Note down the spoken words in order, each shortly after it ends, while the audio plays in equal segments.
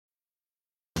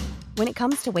When it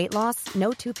comes to weight loss,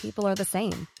 no two people are the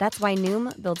same. That's why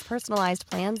Noom builds personalized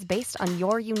plans based on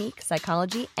your unique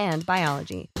psychology and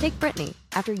biology. Take Brittany.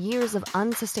 After years of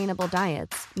unsustainable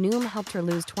diets, Noom helped her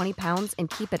lose 20 pounds and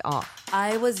keep it off.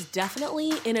 I was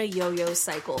definitely in a yo-yo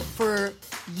cycle for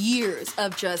years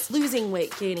of just losing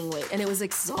weight, gaining weight, and it was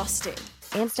exhausting.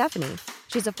 And Stephanie.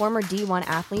 She's a former D1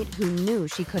 athlete who knew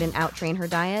she couldn't outtrain her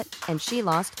diet, and she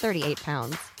lost 38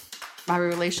 pounds. My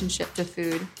relationship to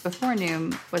food before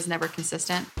Noom was never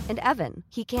consistent. And Evan,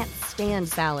 he can't stand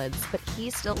salads, but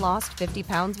he still lost 50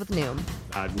 pounds with Noom.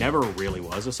 I never really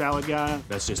was a salad guy.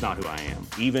 That's just not who I am.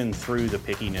 Even through the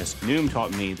pickiness, Noom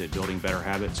taught me that building better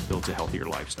habits builds a healthier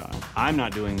lifestyle. I'm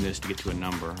not doing this to get to a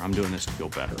number. I'm doing this to feel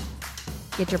better.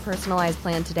 Get your personalized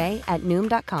plan today at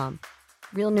Noom.com.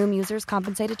 Real Noom users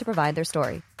compensated to provide their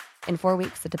story. In 4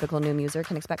 weeks, the typical Noom user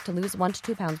can expect to lose 1 to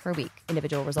 2 pounds per week.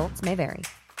 Individual results may vary.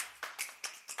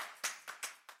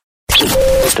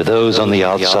 To those on the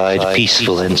outside,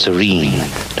 peaceful and serene.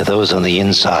 To those on the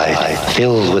inside,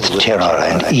 filled with terror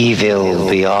and evil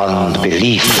beyond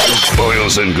belief.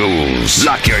 Boils and ghouls,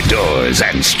 lock your doors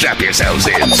and strap yourselves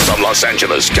in. From Los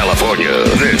Angeles, California,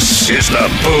 this is the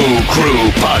Boo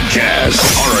Crew Podcast.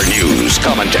 Horror news,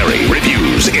 commentary,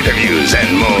 reviews, interviews,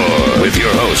 and more. With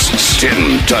your hosts,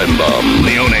 Tim Timebomb,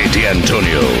 Leone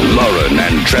D'Antonio, Lauren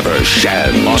and Trevor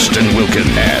Shan, Austin Wilkin,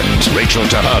 and Rachel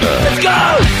Tejada. Let's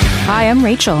go! Hi, I'm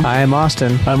Rachel. Hi, I'm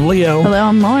Austin. I'm Leo. Hello,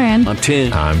 I'm Lauren. I'm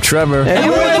Tim. I'm Trevor.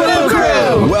 And we're the Boo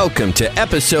Crew! Welcome to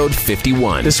episode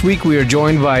 51. This week we are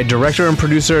joined by director and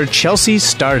producer Chelsea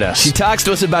Stardust. She talks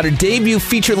to us about her debut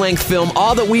feature-length film,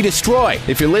 All That We Destroy.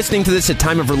 If you're listening to this at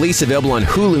time of release, available on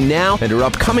Hulu now, and her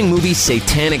upcoming movie,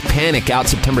 Satanic Panic, out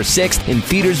September 6th in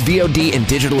theaters, VOD, and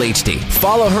digital HD.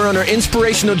 Follow her on her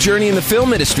inspirational journey in the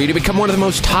film industry to become one of the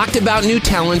most talked about new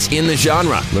talents in the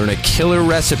genre. Learn a killer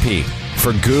recipe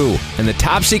for goo, and the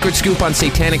top secret scoop on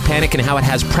Satanic Panic and how it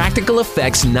has practical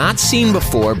effects not seen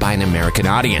before by an American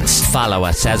audience. Follow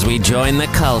us as we join the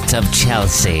cult of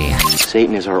Chelsea.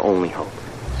 Satan is our only hope.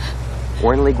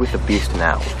 We're in league with the beast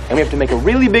now, and we have to make a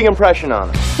really big impression on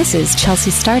him. This is Chelsea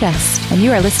Stardust, and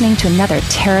you are listening to another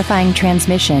terrifying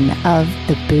transmission of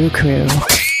the Boo Crew.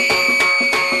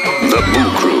 The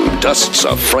Boo Crew dusts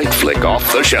a fright flick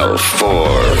off the shelf for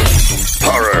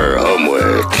horror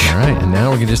homework. All right, and now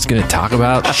we're just going to talk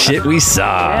about shit we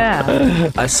saw.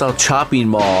 Yeah. I saw Chopping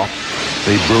Mall.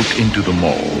 They broke into the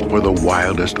mall for the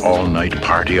wildest all-night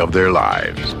party of their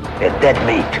lives. They're dead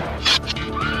meat.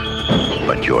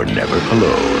 But you're never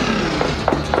alone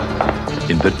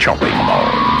in the Chopping Mall.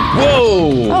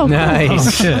 Whoa! Oh,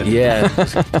 Nice. Shit. Yeah,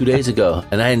 2 days ago,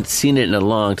 and I hadn't seen it in a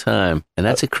long time. And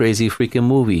that's a crazy freaking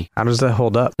movie. How does that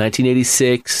hold up?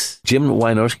 1986. Jim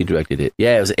Wynorski directed it.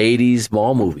 Yeah, it was an 80s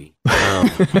mall movie.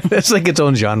 It's like its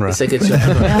own genre. It's like a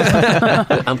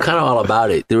genre. I'm kind of all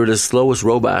about it. They were the slowest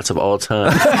robots of all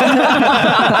time.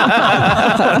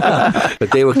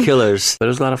 But they were killers. But it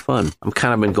was a lot of fun. I'm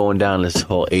kind of been going down this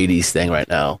whole 80s thing right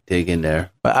now. Dig in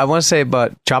there. But I want to say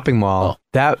about Chopping Mall,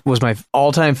 that was my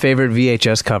all-time favorite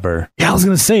VHS cover. Yeah, I was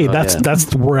going to say,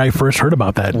 that's where I first heard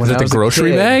about that. Was it the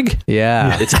grocery bag?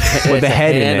 Yeah. It's with the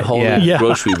head in it. Holding Yeah.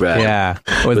 grocery bag. Yeah.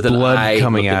 With blood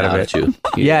coming out of it.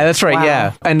 Yeah, that's right. Wow.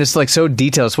 Yeah. And it's like so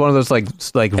detailed. It's one of those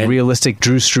like realistic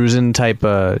Drew Struzan type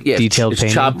detailed it's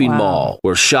painting. Chopping Mall,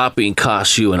 where shopping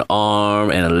costs you an arm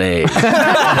and a leg.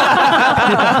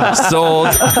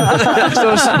 Sold.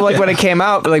 So it's like when it came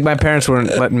out, like my parents weren't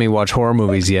letting me watch horror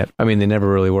movies yet. I mean, they never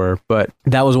really were, but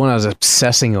that was one I was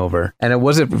obsessing over. And it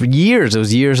wasn't years. It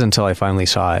was years until I finally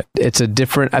saw it. It's a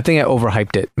different, I think I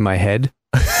overhyped it in my head.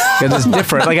 Because it's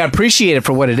different. Like, I appreciate it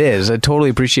for what it is. I totally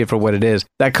appreciate it for what it is.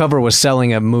 That cover was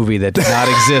selling a movie that did not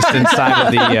exist inside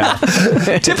of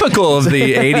the... Typical of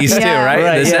the 80s, too,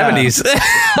 right? The 70s.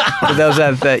 But that was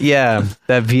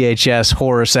that VHS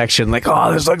horror section. Like,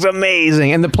 oh, this looks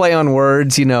amazing. And the play on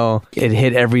words, you know, it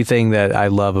hit everything that I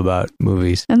love about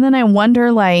movies. And then I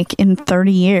wonder, like, in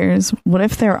 30 years, what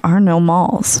if there are no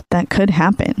malls? That could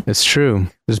happen. It's true.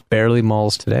 There's barely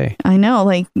malls today. I know,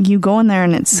 like, you go in there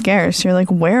and it's scarce. You're like,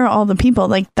 where are all the people?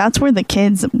 Like, that's where the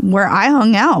kids, where I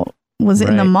hung out, was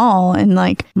in the mall. And,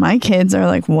 like, my kids are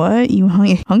like, what? You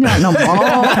hung out in a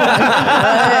mall?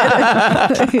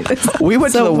 We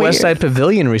went to the West Side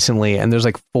Pavilion recently, and there's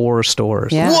like 4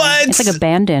 stores. Yeah. What? It's like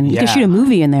abandoned. You can shoot a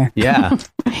movie in there. Yeah.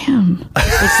 Damn.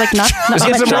 It's like not Let's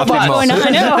get some much going on. I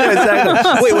know.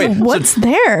 Exactly. Wait. So what's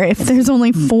there if there's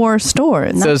only 4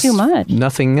 stores? Not too much.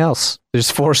 Nothing else.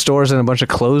 There's 4 stores and a bunch of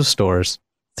closed stores.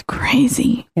 It's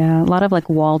crazy. Yeah, a lot of like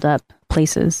walled up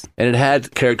places. And it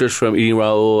had characters from Eating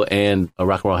Raoul and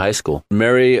Rock and Roll High School.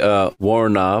 Mary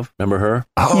Woronov, remember her?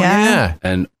 Oh, yeah.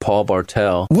 And Paul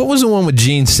Bartel. What was the one with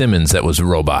Gene Simmons that was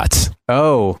robots?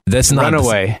 Oh, that's not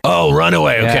Runaway.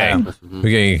 Runaway. Okay, Yeah. we're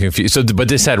getting confused. So, but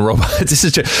this had robots.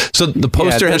 So the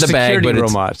poster had the bag, but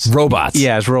robots. It's robots.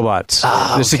 Yeah, it's robots.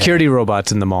 The security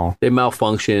robots in the mall. They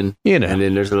malfunction, you know. And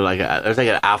then there's like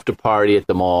an after party at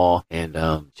the mall, and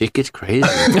shit gets crazy.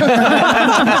 It's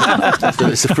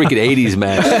the freaking 80s,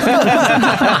 man.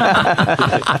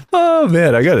 Oh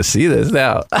man, I got to see this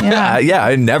now. Yeah,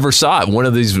 I never saw it. One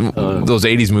of those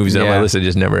 80s movies on my list, I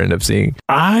just never end up seeing.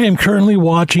 I am currently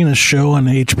watching a show on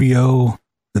HBO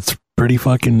that's pretty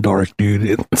fucking dark,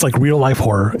 dude. It's like real life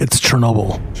horror. It's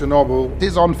Chernobyl. Chernobyl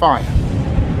is on fire.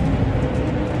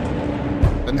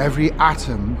 And every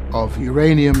atom of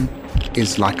uranium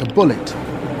is like a bullet,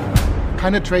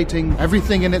 penetrating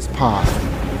everything in its path.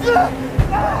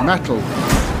 Metal,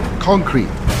 concrete,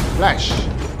 flesh.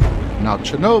 Now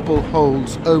Chernobyl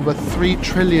holds over 3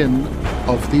 trillion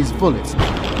of these bullets.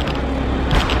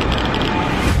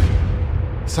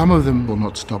 Some of them will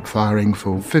not stop firing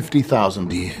for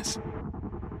 50,000 years.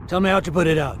 Tell me how to put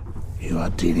it out. You are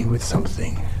dealing with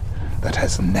something that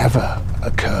has never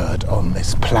occurred on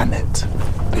this planet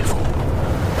before.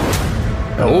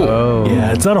 Oh.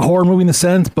 Yeah, it's not a horror movie in the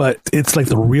sense, but it's like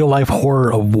the real life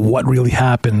horror of what really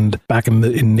happened back in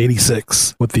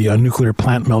 86 with the nuclear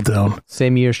plant meltdown.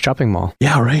 Same year as Shopping Mall.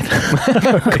 Yeah, right.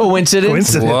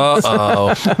 Coincidence? Whoa.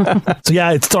 So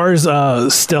yeah, it stars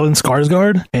Stellan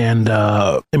Skarsgård and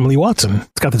Emily Watson.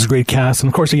 It's got this great cast, and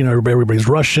of course, you know, everybody's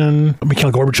Russian.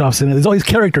 Mikhail Gorbachev's in it. There's all these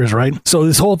characters, right? So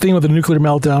this whole thing with the nuclear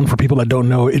meltdown, for people that don't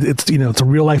know, it's you know, it's a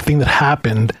real life thing that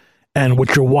happened. And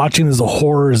what you're watching is the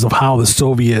horrors of how the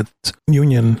Soviet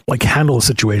Union like handled the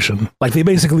situation. Like they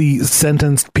basically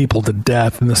sentenced people to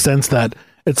death in the sense that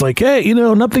it's like, hey, you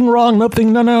know, nothing wrong with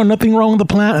the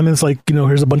plant. And it's like, you know,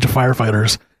 here's a bunch of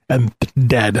firefighters and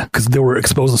dead because they were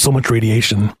exposed to so much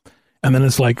radiation. And then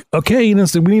it's like, okay, you know,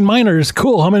 so we need miners.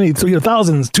 Cool. How many? So, you know,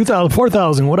 thousands, 2,000,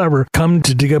 4,000, whatever, come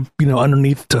to dig up, you know,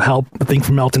 underneath to help the thing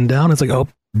from melting down. It's like, oh,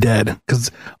 dead,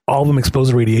 because all of them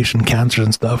exposed to radiation, cancers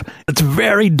and stuff. It's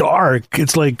very dark.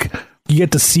 It's like you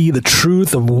get to see the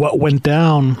truth of what went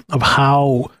down, of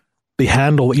how they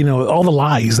handle, you know, all the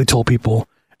lies they told people,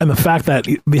 and the fact that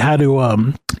they had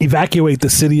to evacuate the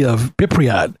city of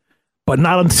Pripyat, but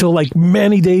not until like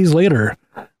many days later,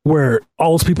 where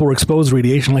all those people were exposed to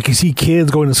radiation. Like you see kids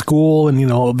going to school and, you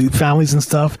know, the families and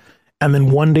stuff, and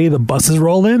then one day the buses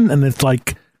roll in and it's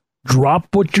like, drop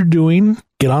what you're doing,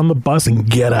 get on the bus and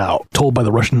get out, told by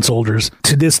the Russian soldiers.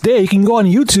 To this day, you can go on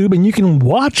YouTube and you can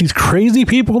watch these crazy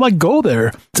people that go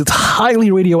there. It's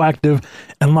highly radioactive,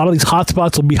 and a lot of these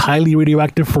hotspots will be highly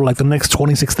radioactive for like the next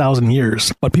 26,000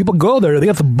 years. But people go there, they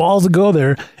got the balls to go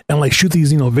there and like shoot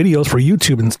these, you know, videos for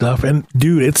YouTube and stuff. And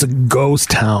dude, it's a ghost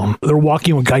town. They're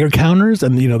walking with Geiger counters,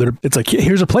 and you know, it's like,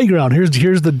 here's a playground, here's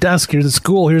the desk, here's the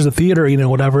school, here's the theater, you know,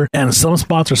 whatever. And some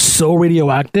spots are so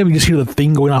radioactive, you just hear the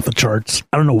thing going off the charts.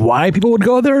 I don't know why people would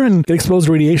go there and get exposed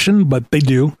to radiation, but they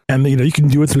do. And you know, you can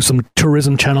do it through some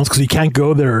tourism channels, because you can't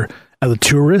go there as a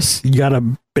tourist. You gotta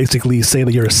basically say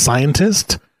that you're a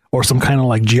scientist or some kind of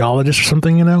like geologist or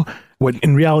something, you know. What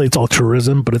in reality it's all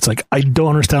tourism, but it's like, I don't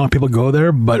understand why people go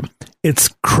there, but it's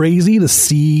crazy to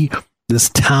see this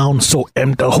town so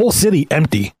empty, the whole city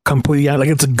empty, completely, like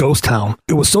it's a ghost town.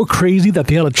 It was so crazy that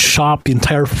they had to chop the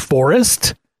entire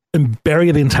forest and bury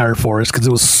the entire forest because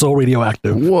it was so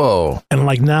radioactive. Whoa. And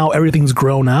like now everything's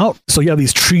grown out. So you have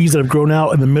these trees that have grown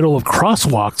out in the middle of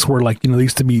crosswalks where, like, you know, there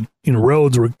used to be, you know,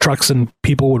 roads where trucks and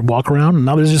people would walk around. And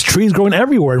now there's just trees growing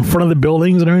everywhere in front of the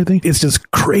buildings and everything. It's just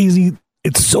crazy.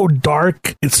 It's so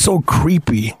dark. It's so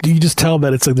creepy. You just tell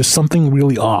that it's like there's something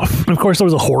really off. And of course, there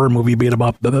was a horror movie made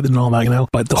about that and all that, you know.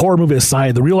 But the horror movie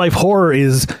aside, the real life horror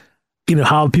is, you know,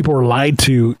 how people were lied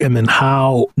to, and then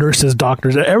how nurses,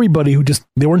 doctors, everybody who just,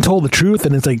 they weren't told the truth.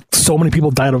 And it's like so many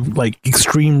people died of like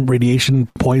extreme radiation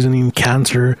poisoning,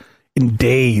 cancer in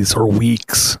days or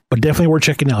weeks. But definitely worth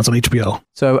checking out. It's on HBO.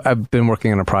 So I've been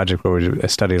working on a project where we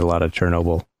studied a lot of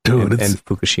Chernobyl. Dude, and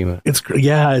Fukushima.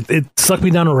 It sucked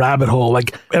me down a rabbit hole.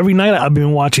 Like every night I've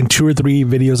been watching 2 or 3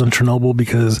 videos on Chernobyl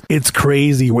because it's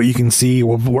crazy what you can see.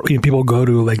 What, you know, people go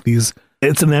to like these.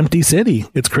 It's an empty city.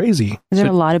 It's crazy. Is there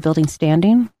a lot of buildings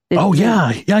standing? Oh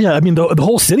yeah. I mean, the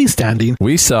whole city's standing.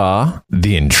 We saw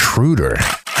The Intruder.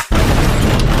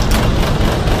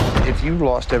 If you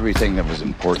lost everything that was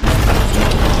important,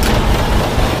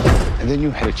 and then you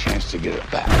had a chance to get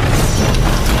it back,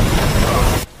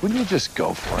 wouldn't you just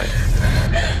go for it?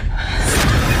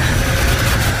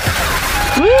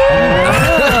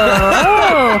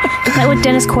 That with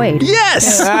Dennis Quaid.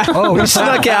 Yes! We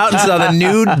snuck out and saw the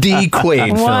new D.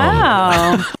 Quaid film.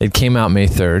 Wow. It came out May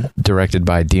 3rd, directed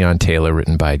by Dion Taylor,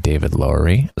 written by David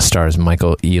Lowery. Stars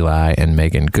Michael Eli and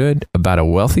Megan Good, about a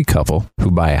wealthy couple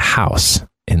who buy a house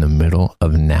in the middle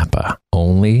of Napa,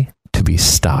 only to be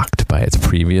stalked by its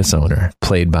previous owner,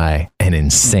 played by an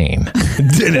insane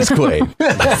Dennis Quaid.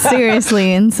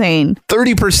 Seriously insane.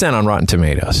 30% on Rotten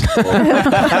Tomatoes.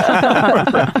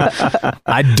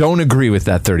 I don't agree with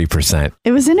that 30%.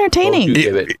 It was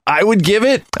entertaining. I would give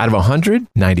it, out of 100,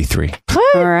 93.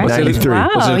 What? All right. 93. Wow,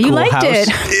 Was it a you cool liked house? it.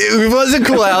 It was a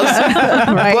cool house.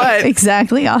 Right. But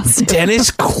Exactly, Austin. Dennis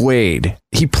Quaid,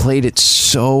 he played it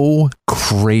so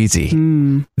crazy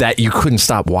that you couldn't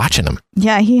stop watching him.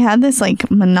 Yeah, he had this like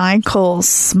maniacal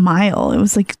smile. It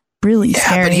was like really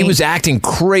scary. But he was acting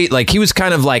great. Like he was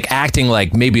kind of like acting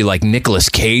like maybe like Nicolas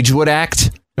Cage would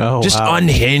act. Oh, just wow.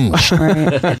 unhinged.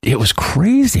 Right. It was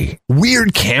crazy.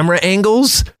 Weird camera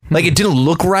angles. Like it didn't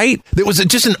look right. It was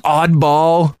just an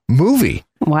oddball movie.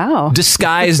 Wow.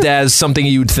 Disguised as something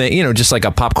you'd think, just like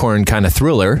a popcorn kind of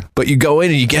thriller. But you go in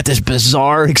and you get this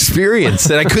bizarre experience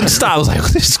that I couldn't stop. I was like,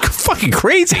 this is fucking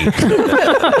crazy.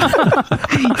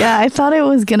 Yeah, I thought it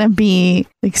was gonna be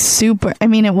like super. I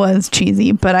mean, it was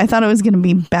cheesy, but I thought it was gonna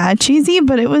be bad cheesy,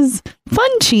 but it was fun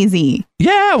cheesy.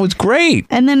 Yeah, it was great.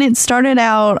 And then it started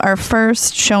out, our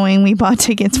first showing we bought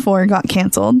tickets for got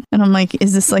canceled. And I'm like,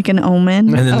 is this like an omen?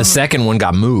 And then the second one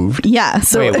got moved. Yeah.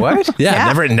 So Wait, what?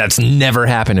 Yeah, that's never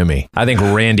happened to me. I think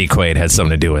Randy Quaid had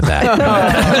something to do with that.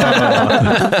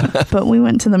 But we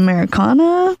went to the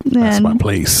Americana. That's And my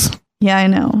place. yeah, I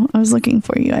know. I was looking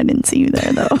for you. I didn't see you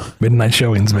there though. Midnight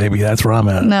showings, baby. That's where I'm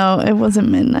at. No, it wasn't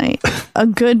midnight. A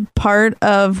good part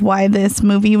of why this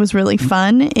movie was really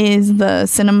fun is the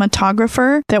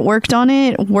cinematographer that worked on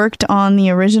the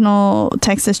original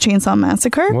Texas Chainsaw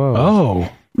Massacre. Whoa. Oh.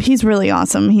 He's really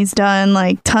awesome. He's done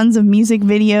like tons of music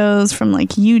videos from like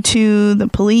U2, The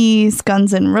Police,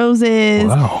 Guns N' Roses.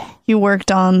 Wow. He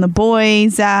worked on The Boy,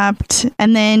 Zapped,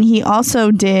 and then he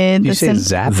also did You say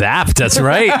Zap? Zapped, that's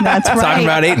right. That's right. Talking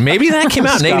about maybe that came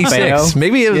out in Scott 86. Baio.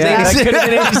 Maybe it was Yeah, 86. that could have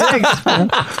been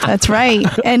 86. That's right.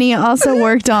 And he also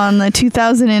worked on the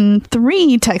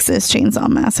 2003 Texas Chainsaw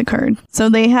Massacre. So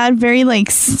they had very like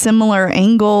similar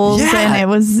angles, and it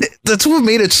was That's what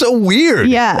made it so weird.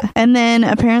 yeah. And then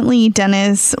apparently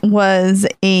Dennis was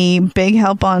a big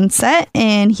help on set,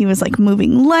 and he was like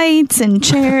moving lights and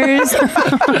chairs.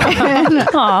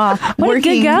 Aw, what a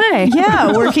good guy.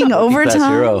 Yeah, working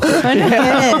overtime. hero.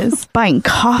 Yes. Buying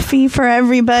coffee for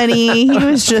everybody. He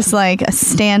was just like a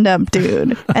stand-up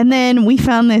dude. And then we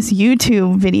found this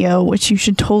YouTube video, which you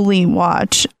should totally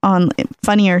watch, on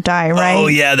Funny or Die, right? Oh,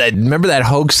 yeah. Remember that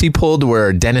hoax he pulled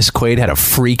where Dennis Quaid had a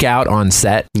freak out on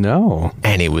set? No.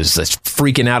 And he was just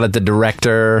freaking out at the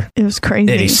director. It was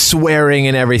crazy. And he's swearing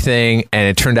and everything. And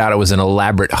it turned out it was an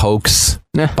elaborate hoax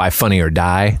by Funny or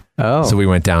Die. Oh. So we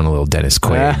went down a little Dennis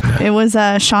Quaid. It was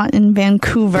shot in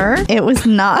Vancouver. It was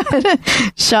not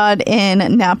shot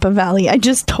in Napa Valley. I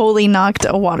just totally knocked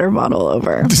a water bottle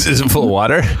over. Is it full of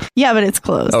water? Yeah, but it's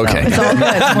closed. Okay. So it's all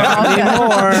good. We're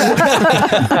all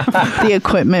good. The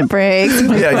equipment breaks.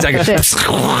 Yeah, it's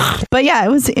like But yeah, it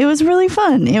was really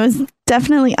fun. It was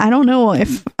definitely, I don't know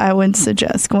if I would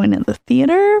suggest going to the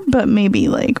theater, but maybe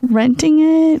like renting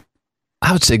it.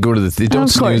 I would say go to the don't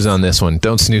Of snooze course. on this one.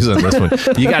 Don't snooze on this one.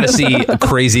 You got to see a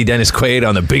crazy Dennis Quaid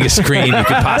on the biggest screen you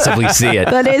could possibly see it.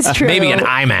 That is true. Maybe an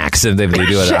IMAX if they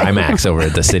do it at IMAX over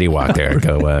at the City Walk there.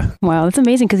 Go. Wow, that's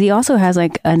amazing because he also has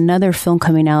like another film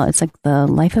coming out. It's like The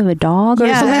Life of a Dog or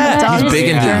Yeah, something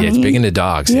like that. He's big into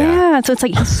dogs. Yeah, so it's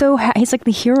like he's like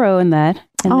the hero in that.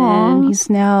 And then he's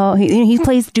now he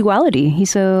plays duality. He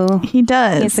does. He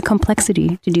has the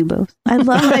complexity to do both. I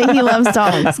love that he loves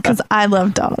dogs because I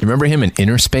love dogs. Remember him in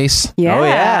Inner Space? Yeah. Oh,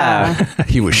 yeah.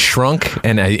 He was shrunk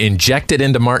and injected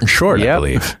into Martin Short, I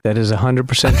believe. That is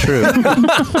 100% true.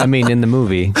 I mean, in the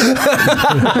movie.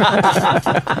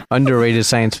 Underrated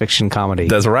science fiction comedy.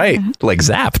 That's right. Like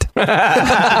Zapped.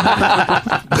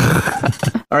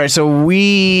 All right, so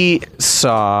we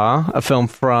saw a film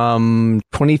from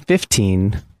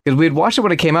 2015 because we had watched it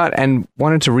when it came out and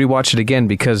wanted to rewatch it again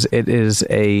because it is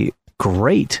a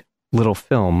great little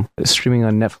film streaming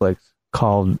on Netflix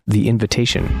called The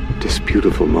Invitation. This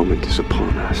beautiful moment is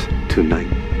upon us.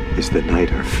 Tonight is the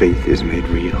night our faith is made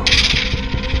real.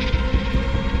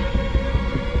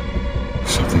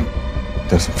 Something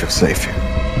doesn't feel safe here.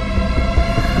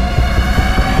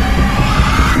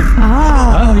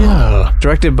 Oh, yeah.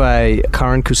 Directed by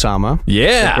Karin Kusama.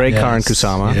 Yeah. The great Karin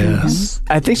Kusama. Yes.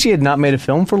 I think she had not made a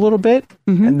film for a little bit.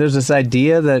 And there's this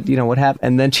idea that, what happened.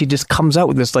 And then she just comes out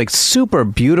with this like super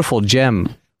beautiful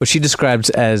gem what she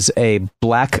describes as a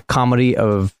black comedy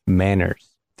of manners.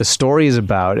 The story is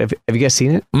about, have you guys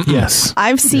seen it? Yes.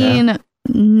 I've seen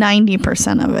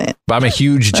 90% of it. But I'm a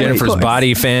huge Jennifer's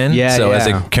Body fan. Yeah, so yeah. as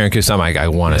a Karen Kusama, I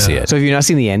want to see it. So have you not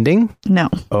seen the ending? No.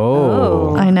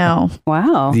 Oh. I know.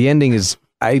 Wow. The ending is,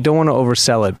 I don't want to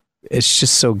oversell it. It's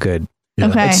just so good.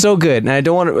 Okay. It's so good. And I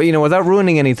don't want to, without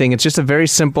ruining anything, it's just a very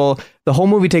simple, the whole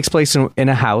movie takes place in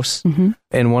a house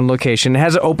in one location. It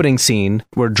has an opening scene.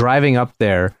 We're driving up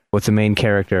there with the main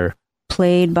character.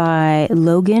 Played by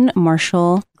Logan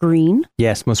Marshall Green.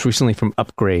 Yes, most recently from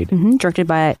Upgrade. Directed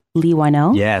by Lee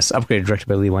Wynell. Yes, Upgrade, directed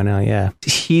by Lee Wynell, yeah.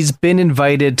 He's been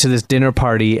invited to this dinner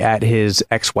party at his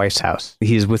ex-wife's house.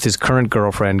 He's with his current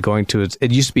girlfriend going to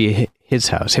it used to be his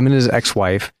house. Him and his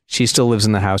ex-wife, she still lives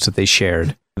in the house that they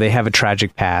shared. They have a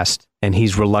tragic past, and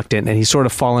he's reluctant, and he's sort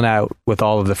of fallen out with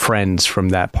all of the friends from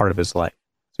that part of his life.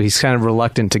 So he's kind of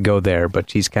reluctant to go there, but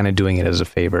he's kind of doing it as a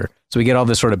favor. So we get all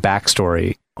this sort of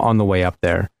backstory on the way up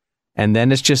there. And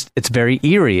then it's very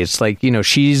eerie. It's like,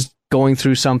 she's going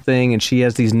through something and she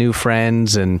has these new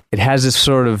friends, and it has this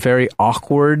sort of very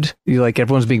awkward, like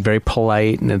everyone's being very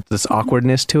polite and this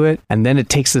awkwardness to it. And then it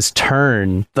takes this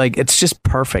turn, like it's just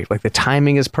perfect. Like the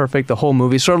timing is perfect. The whole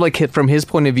movie sort of like hit from his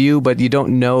point of view, but you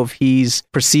don't know if he's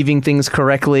perceiving things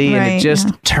correctly. Right, and it just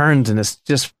turns and it's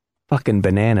just fucking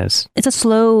bananas. It's a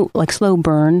slow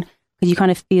burn because you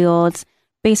kind of feel it's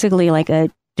basically like a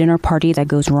dinner party that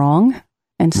goes wrong.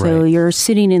 And so you're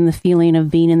sitting in the feeling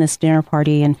of being in this dinner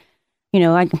party. And,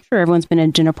 I'm sure everyone's been at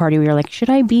a dinner party where you're like, should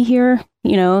I be here?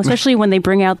 Especially when they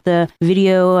bring out the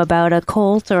video about a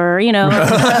cult or, especially,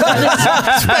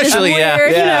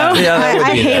 weird,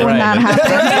 I hate when that happens.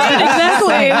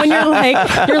 Exactly. When you're like,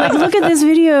 look at this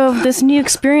video of this new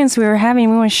experience we were having.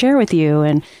 We want to share with you.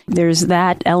 And there's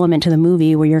that element to the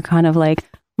movie where you're kind of like,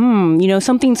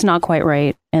 something's not quite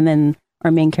right. And then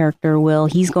our main character, Will,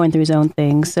 he's going through his own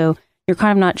thing. So you're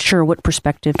kind of not sure what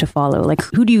perspective to follow. Like,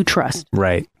 who do you trust?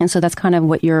 Right. And so that's kind of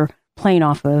what you're playing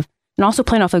off of. And also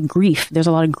playing off of grief. There's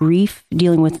a lot of grief,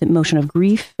 dealing with the emotion of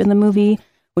grief in the movie,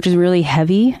 which is really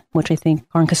heavy, which I think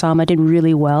Karen Kusama did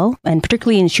really well. And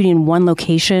particularly in shooting in one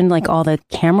location, like all the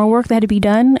camera work that had to be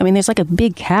done. I mean, there's like a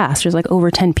big cast. There's like over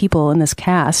 10 people in this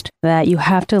cast that you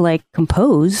have to like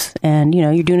compose. And,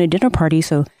 you're doing a dinner party,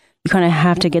 so you kind of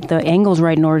have to get the angles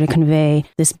right in order to convey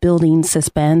this building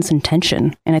suspense and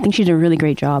tension. And I think she did a really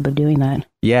great job of doing that.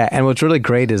 Yeah, and what's really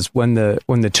great is when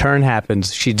the turn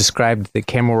happens, she described the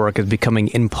camera work as becoming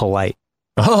impolite.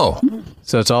 Oh.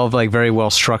 So it's all like very well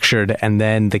structured, and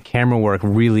then the camera work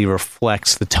really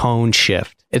reflects the tone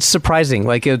shift. It's surprising.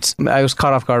 Like I was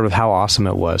caught off guard with how awesome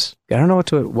it was. I don't know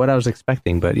what I was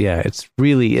expecting, but yeah, it's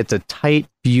a tight,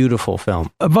 beautiful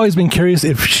film. I've always been curious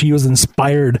if she was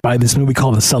inspired by this movie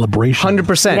called The Celebration.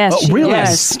 100%. Yes, oh, really?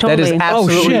 Yes, totally. That is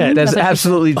absolutely, that's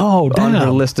absolutely on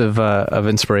her list of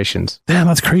inspirations. Damn,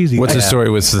 that's crazy. What's the story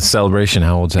with The Celebration?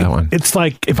 How old's that one? It's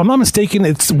like, if I'm not mistaken,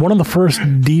 it's one of the first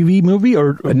DV movie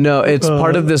or... No, it's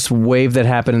part of this wave that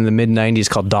happened in the mid-90s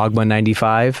called Dogma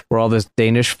 95, where all this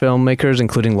Danish filmmakers,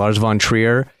 including Lars von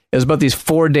Trier, it was about these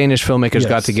 4 Danish filmmakers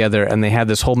got together and they had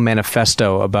this whole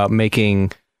manifesto about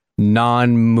making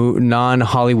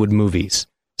non-Hollywood movies.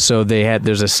 So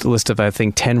there's a list of, I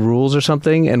think, 10 rules or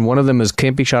something, and one of them is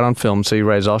can't be shot on film. So you're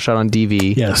right, it's all shot on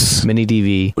DV. Yes. Mini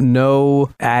DV. No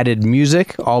added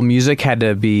music. All music had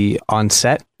to be on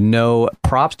set. No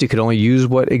props. You could only use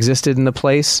what existed in the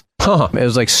place. It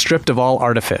was like stripped of all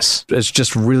artifice. It's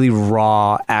just really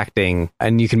raw acting,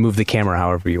 and you can move the camera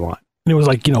however you want. And it was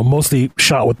like, mostly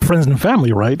shot with friends and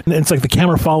family, right? And it's like the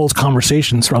camera follows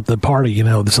conversations throughout the party,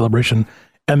 the celebration,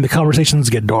 and the conversations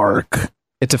get dark.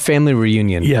 It's a family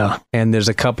reunion. Yeah. And there's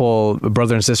a couple, a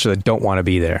brother and sister, that don't want to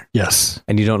be there. Yes.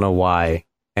 And you don't know why.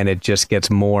 And it just gets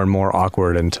more and more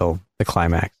awkward until the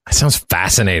climax. That sounds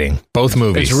fascinating. Both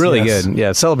movies. It's really good.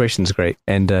 Yeah, Celebration's great.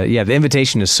 And The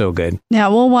Invitation is so good. Yeah,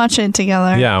 we'll watch it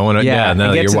together. Yeah, I want to. Yeah,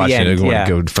 now that you're watching it, I want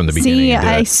to go from the beginning. See,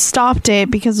 I stopped it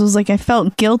because it was like I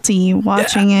felt guilty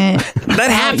watching it. That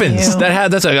happens.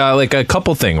 That's like a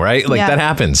couple thing, right? Like that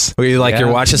happens. Where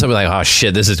you're watching something like, oh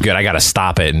shit, this is good. I got to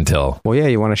stop it until. Well, yeah,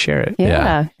 you want to share it.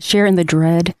 Yeah. Sharing the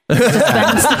dread.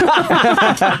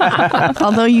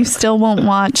 Although you still won't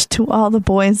watch To All the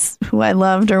Boys Who I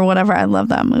Loved or whatever. I love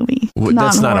that movie.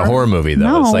 That's not a horror movie, though.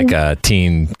 No. It's like a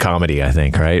teen comedy, I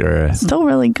think, right? Or still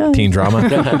really good. Teen drama.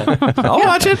 I'll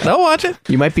watch it. I'll watch it.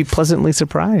 You might be pleasantly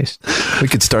surprised. We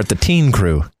could start the teen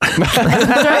crew. Talk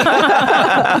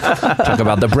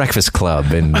about The Breakfast Club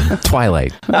and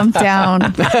Twilight. I'm down.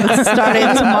 Let's start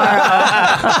it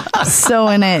tomorrow. So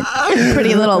in it.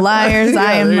 Pretty Little Liars.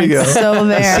 I am so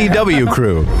there. CW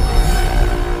crew.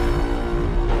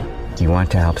 You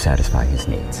want to help satisfy his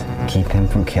needs. Keep him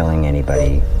from killing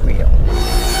anybody real.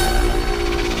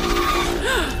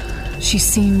 She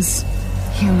seems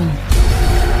human.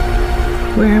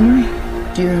 Where am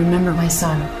I? Do you remember my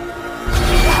son?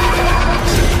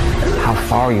 How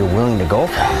far are you willing to go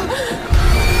for him?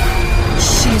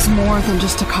 She is more than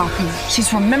just a copy.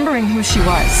 She's remembering who she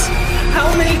was.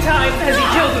 How many times has he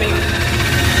killed me?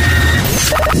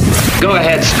 Go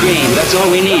ahead, scream. That's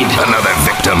all we need. Another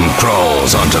victim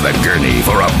crawls onto the gurney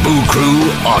for a Boo Crew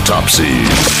autopsy.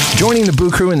 Joining the Boo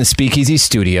Crew in the Speakeasy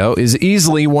studio is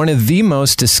easily one of the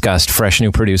most discussed fresh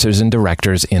new producers and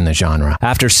directors in the genre.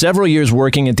 After several years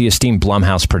working at the esteemed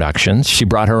Blumhouse Productions, she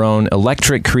brought her own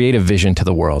electric creative vision to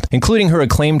the world, including her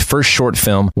acclaimed first short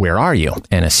film, Where Are You?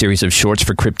 And a series of shorts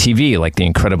for Crypt TV, like the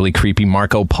incredibly creepy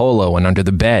Marco Polo and Under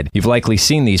the Bed. You've likely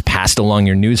seen these passed along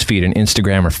your newsfeed on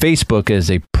Instagram or Facebook as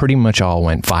they pretty much all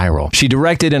went viral. She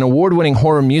directed an award-winning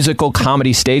horror musical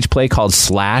comedy stage play called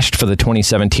Slashed for the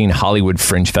 2017 Hollywood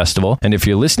Fringe Festival. And if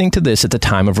you're listening to this at the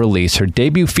time of release, her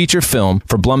debut feature film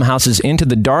for Blumhouse's Into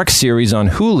the Dark series on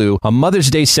Hulu, a Mother's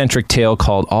Day-centric tale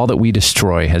called All That We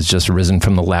Destroy, has just risen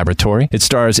from the laboratory. It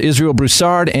stars Israel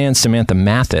Broussard and Samantha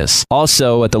Mathis.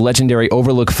 Also, at the legendary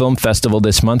Overlook Film Festival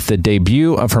this month, the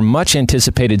debut of her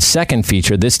much-anticipated second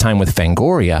feature, this time with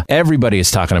Fangoria. Everybody is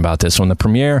talking about this one, the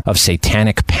premiere of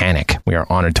Satanic Panic. We are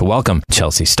honored to welcome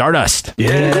Chelsea Stardust.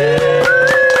 Yeah.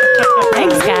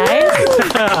 Thanks, guys.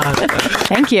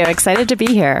 Thank you. Excited to be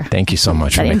here. Thank you so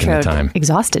much for making the time.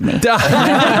 Exhausted me.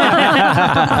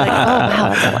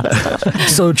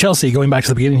 So, Chelsea, going back to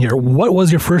the beginning here, what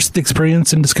was your first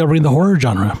experience in discovering the horror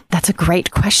genre? That's a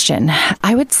great question.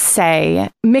 I would say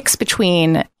mix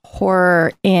between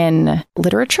horror in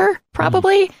literature,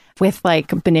 probably. With like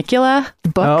Bunnicula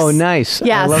books. Oh, nice.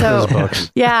 Yeah, I love those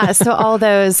books. Yeah, so all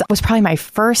those was probably my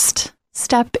first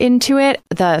step into it.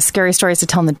 The Scary Stories to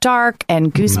Tell in the Dark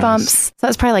and Goosebumps. Nice. So that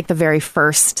was probably like the very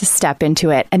first step into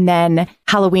it. And then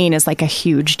Halloween is like a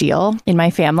huge deal in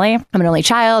my family. I'm an only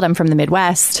child. I'm from the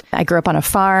Midwest. I grew up on a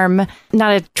farm,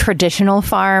 not a traditional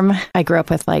farm. I grew up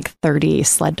with like 30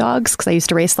 sled dogs because I used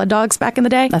to raise sled dogs back in the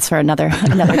day. That's for another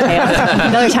tale.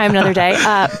 Another time, another day.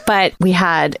 But we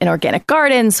had an organic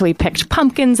garden, so we picked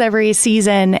pumpkins every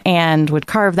season and would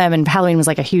carve them. And Halloween was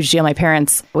like a huge deal. My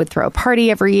parents would throw a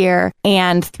party every year.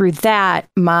 And through that,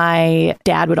 my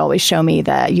dad would always show me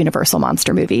the Universal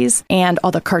monster movies and all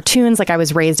the cartoons. Like I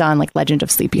was raised on like Legend of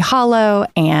Sleepy Hollow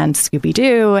and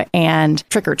Scooby-Doo and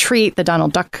Trick or Treat, the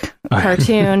Donald Duck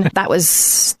cartoon. That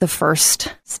was the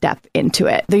first step into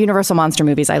it. The Universal monster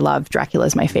movies I love.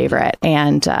 Dracula's my favorite.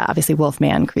 And obviously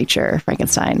Wolfman, Creature,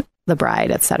 Frankenstein, The Bride,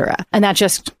 etc. And that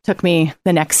just took me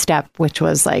the next step, which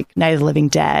was like Night of the Living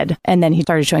Dead. And then he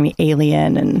started showing me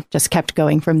Alien and just kept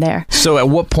going from there. So at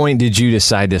what point did you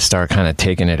decide to start kind of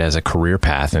taking it as a career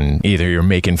path and either you're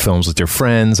making films with your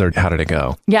friends or how did it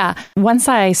go? Yeah. Once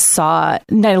I saw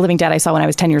Night of the Living Dead, I saw when I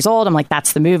was 10 years old. I'm like,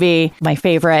 that's the movie, my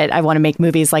favorite. I want to make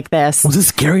movies like this. Was it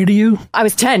scary to you? I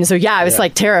was 10. So yeah, I was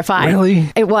like terrified.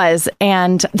 Really? It was.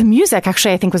 And the music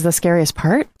actually, I think was the scariest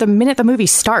part. The minute the movie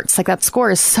starts, like that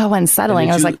score is so unsettling.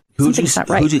 I was like, something's not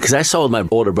right. Because I saw it with my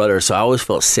older brother, so I always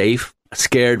felt safe,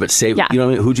 scared, but safe. Yeah. You know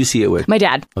what I mean? Who'd you see it with? My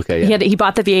dad. Okay, yeah. He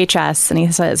bought the VHS and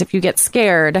he says, if you get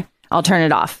scared, I'll turn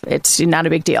it off. It's not a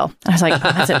big deal. I was like,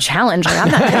 that's a challenge. Like, I'm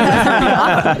not going to turn it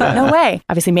off. No way.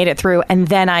 Obviously made it through. And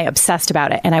then I obsessed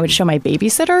about it. And I would show my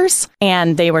babysitters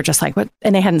and they were just like, what?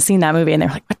 And they hadn't seen that movie. And they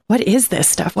were like, what is this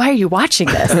stuff? Why are you watching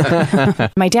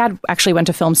this? My dad actually went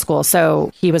to film school.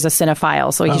 So he was a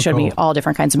cinephile. So he showed me all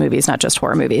different kinds of movies, not just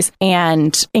horror movies,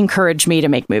 and encouraged me to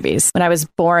make movies. When I was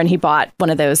born, he bought one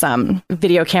of those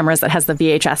video cameras that has the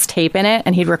VHS tape in it.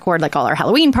 And he'd record like all our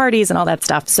Halloween parties and all that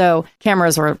stuff. So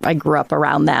cameras were, I grew up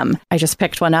around them. I just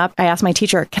picked one up. I asked my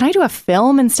teacher, can I do a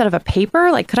film instead of a paper?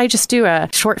 Like, could I just do a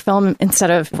short film instead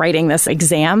of writing this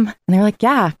exam? And they were like,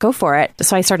 yeah, go for it.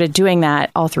 So I started doing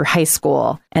that all through high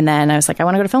school. And then I was like, I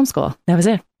want to go to film school. That was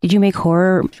it. Did you make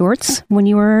horror shorts when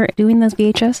you were doing those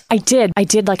VHS? I did. I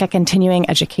did like a continuing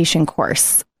education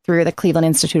course through the Cleveland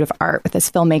Institute of Art with this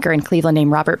filmmaker in Cleveland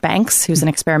named Robert Banks, who's an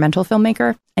experimental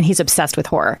filmmaker, and he's obsessed with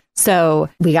horror. So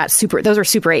we got those were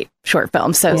Super 8 short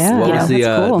films. So yeah, what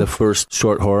was the first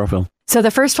short horror film? So the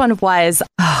first one was,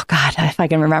 oh God, if I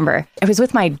can remember, it was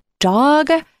with my dog.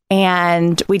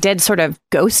 And we did sort of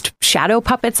ghost shadow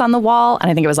puppets on the wall.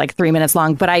 And I think it was like 3 minutes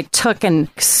long. But I took and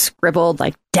scribbled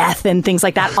like death and things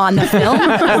like that on the film.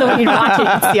 So when you watch it, you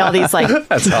can see all these like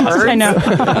That's awesome. I know.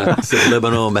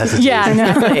 Subliminal messages. Yeah,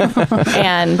 exactly.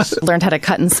 And learned how to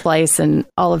cut and splice and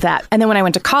all of that. And then when I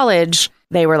went to college,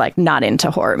 they were like not into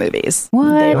horror movies.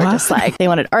 What? They were just like, they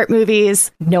wanted art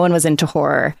movies. No one was into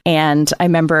horror. And I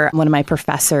remember one of my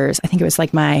professors, I think it was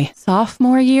like my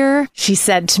sophomore year, she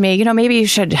said to me, maybe you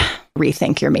should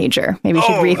rethink your major. Maybe you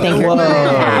should rethink your major.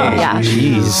 Yeah.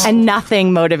 Jeez. And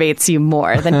nothing motivates you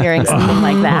more than hearing something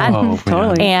like that.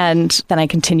 Totally. And then I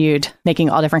continued making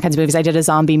all different kinds of movies. I did a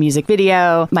zombie music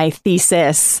video. My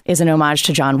thesis is an homage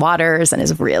to John Waters and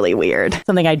is really weird.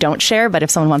 Something I don't share, but if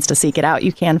someone wants to seek it out,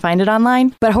 you can find it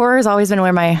online. But horror has always been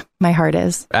where my heart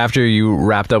is. After you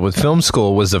wrapped up with film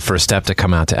school, was the first step to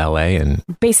come out to LA? And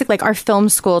basically, like, our film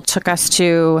school took us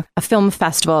to a film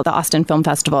festival, the Austin Film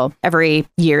Festival. Every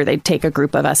year they'd take a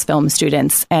group of us film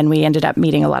students, and we ended up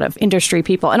meeting a lot of industry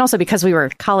people. And also because we were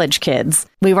college kids,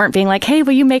 we weren't being like, hey,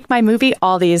 will you make my movie?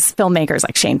 All these filmmakers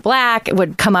like Shane Black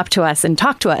would come up to us and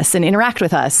talk to us and interact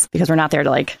with us, because we're not there to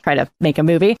like try to make a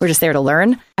movie. We're just there to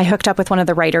learn. I hooked up with one of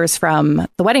the writers from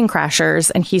The Wedding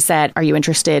Crashers, and he said, are you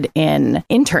interested in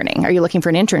interning? Are you looking for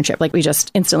an internship? Like, we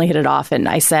just instantly hit it off. And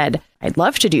I said, I'd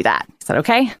love to do that. He said,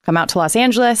 okay, come out to Los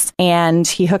Angeles. And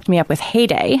he hooked me up with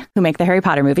Heyday, who make the Harry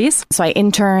Potter movies. So I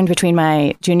interned between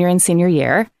my junior and senior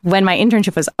year. When my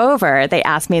internship was over, they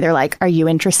asked me, they're like, are you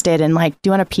interested in, like, do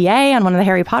you want a PA on one of the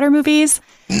Harry Potter movies?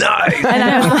 Nice. And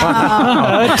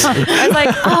I was like,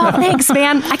 oh, thanks,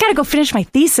 man. I got to go finish my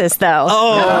thesis, though.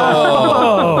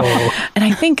 And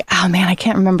I think, oh, man, I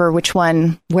can't remember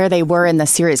where they were in the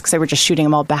series, because they were just shooting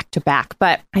them all back to back.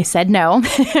 But I said no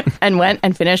and went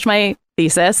and finished my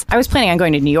thesis. I was planning on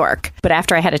going to New York, but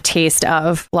after I had a taste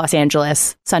of Los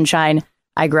Angeles sunshine,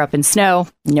 I grew up in snow,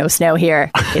 no snow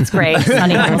here. It's great,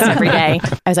 sunny almost every day.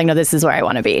 I was like, no, this is where I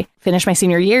want to be. Finished my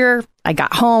senior year. I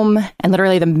got home, and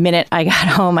literally the minute I got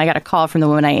home, I got a call from the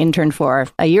woman I interned for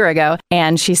a year ago.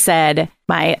 And she said,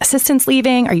 my assistant's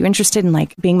leaving. Are you interested in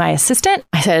like being my assistant?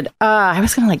 I said, I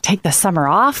was going to like take the summer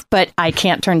off, but I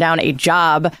can't turn down a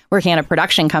job working at a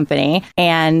production company.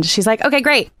 And she's like, okay,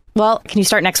 great. Well, can you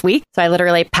start next week? So I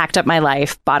literally packed up my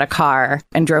life, bought a car,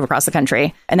 and drove across the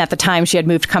country. And at the time, she had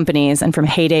moved companies. And from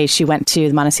Heyday, she went to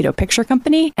the Montecito Picture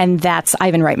Company. And that's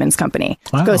Ivan Reitman's company.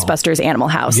 Wow. Ghostbusters, Animal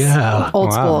House. Yeah.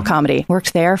 Old school comedy.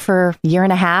 Worked there for a year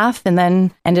and a half, and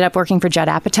then ended up working for Judd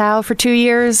Apatow for 2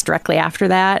 years directly after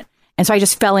that. And so I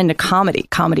just fell into comedy.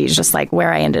 Comedy is just like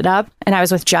where I ended up. And I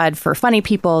was with Judd for Funny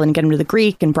People and Get Him to the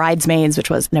Greek and Bridesmaids, which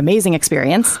was an amazing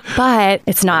experience. But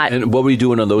it's not. And what were you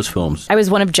doing on those films? I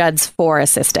was one of Judd's 4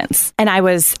 assistants. And I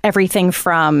was everything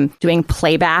from doing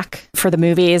playback for the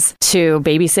movies to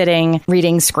babysitting,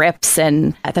 reading scripts.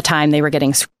 And at the time, they were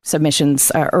getting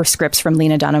submissions or scripts from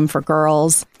Lena Dunham for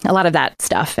girls, a lot of that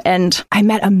stuff. And I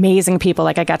met amazing people.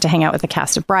 Like, I got to hang out with the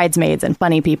cast of Bridesmaids and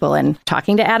Funny People, and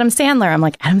talking to Adam Sandler. I'm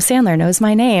like, Adam Sandler knows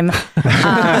my name.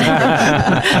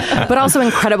 But also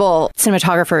incredible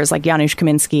cinematographers like Janusz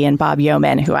Kaminski and Bob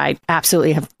Yeoman, who I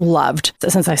absolutely have loved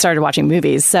since I started watching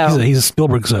movies. So he's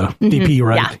Spielberg's DP,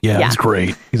 right? Yeah, he's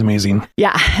great. He's amazing.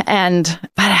 Yeah. But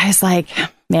I was like,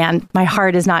 man, my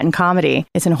heart is not in comedy.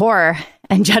 It's in horror.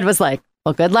 And Judd was like,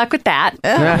 well, good luck with that.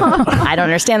 I don't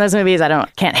understand those movies.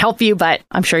 Can't help you, but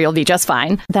I'm sure you'll be just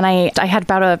fine. Then I had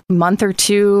about a month or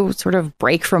two sort of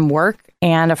break from work,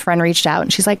 and a friend reached out,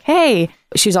 and she's like, hey,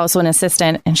 she's also an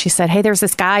assistant. And she said, hey, there's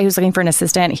this guy who's looking for an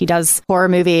assistant. He does horror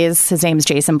movies. His name's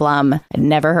Jason Blum. I'd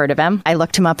never heard of him. I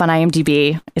looked him up on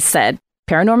IMDb. It said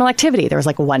Paranormal Activity. There was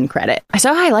like 1 credit. I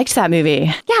said, oh, I liked that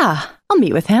movie. Yeah, I'll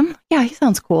meet with him. Yeah, he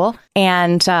sounds cool.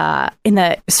 And in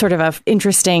the sort of a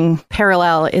interesting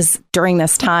parallel is during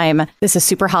this time, this is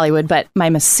super Hollywood, but my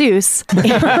masseuse,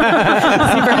 super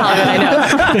Hollywood, I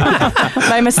know.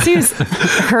 My masseuse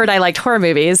heard I liked horror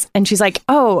movies, and she's like,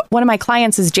 oh, one of my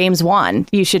clients is James Wan.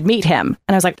 You should meet him.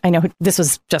 And I was like, I know. This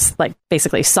was just like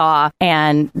basically Saw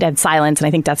and Dead Silence, and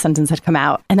I think Death Sentence had come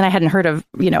out. And then I hadn't heard of,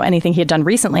 anything he had done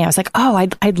recently. I was like, oh,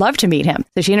 I'd love to meet him.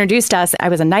 So she introduced us. I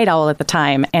was a night owl at the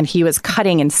time, and he was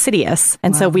cutting Insidious.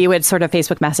 And so we would sort of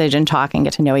Facebook message and talk and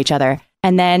get to know each other.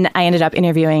 And then I ended up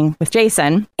interviewing with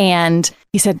Jason, and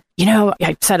he said,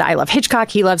 I said, I love Hitchcock.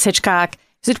 He loves Hitchcock. He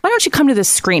said, why don't you come to this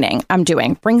screening I'm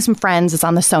doing? Bring some friends. It's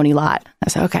on the Sony lot. I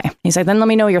said, okay. He's like, then let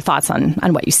me know your thoughts on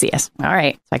what you see. All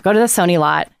right. So I go to the Sony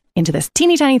lot into this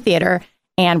teeny tiny theater,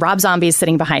 and Rob Zombie's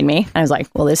sitting behind me. And I was like,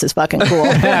 well, this is fucking cool.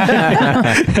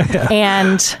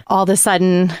 And all of a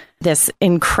sudden, this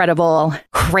incredible,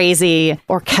 crazy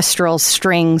orchestral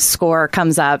string score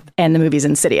comes up, and the movie's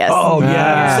Insidious. Oh,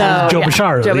 yeah. So, Joe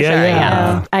Bishara. Joe Bishara,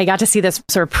 Yeah. I got to see this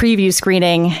sort of preview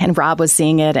screening, and Rob was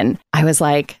seeing it, and I was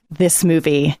like, this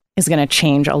movie is going to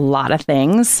change a lot of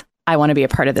things. I want to be a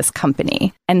part of this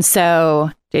company. And so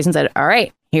Jason said, all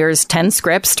right, here's 10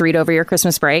 scripts to read over your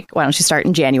Christmas break. Why don't you start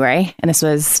in January? And this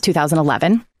was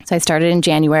 2011. So I started in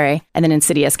January, and then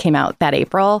Insidious came out that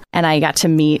April, and I got to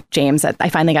meet James. I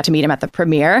finally got to meet him at the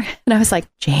premiere, and I was like,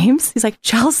 James? He's like,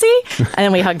 Chelsea? And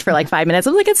then we hugged for like 5 minutes.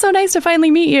 I was like, it's so nice to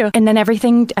finally meet you. And then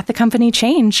everything at the company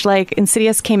changed. Like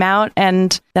Insidious came out,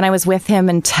 and then I was with him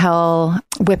until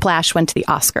Whiplash went to the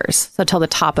Oscars. So till the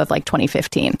top of like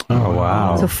 2015. Oh,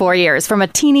 wow. So 4 years from a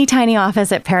teeny tiny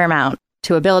office at Paramount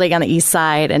to a building on the East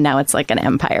Side, and now it's like an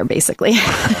empire, basically.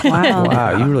 Wow.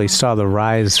 Wow, you really saw the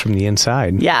rise from the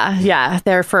inside. Yeah.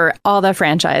 They're for all the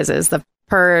franchises, the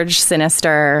Purge,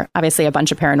 Sinister, obviously a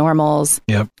bunch of Paranormals.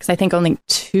 Yep. Because I think only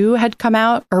 2 had come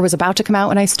out or was about to come out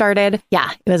when I started. Yeah,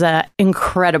 it was an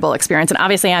incredible experience. And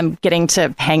obviously I'm getting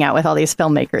to hang out with all these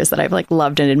filmmakers that I've like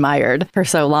loved and admired for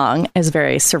so long. Is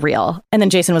very surreal. And then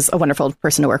Jason was a wonderful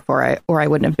person to work for, or I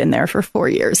wouldn't have been there for 4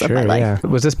 years of my life. Yeah.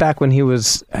 Was this back when he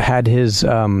had his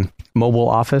mobile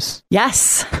office?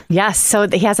 Yes. So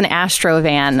he has an Astro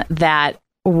van that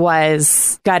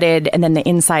was gutted, and then the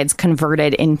inside's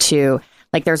converted into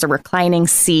like there's a reclining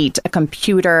seat, a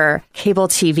computer, cable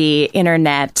TV,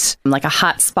 internet, like a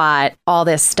hotspot, all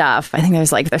this stuff. I think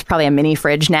there's probably a mini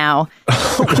fridge now.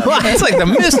 It's like the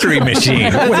mystery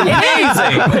machine.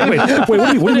 That's amazing. Wait,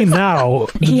 what do you mean now?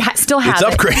 He still has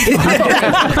It's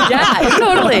upgraded. Yeah,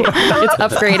 totally. It's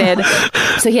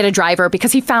upgraded. So he had a driver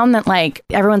because he found that like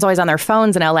everyone's always on their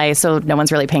phones in LA, so no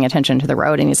one's really paying attention to the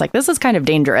road. And he's like, this is kind of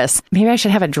dangerous. Maybe I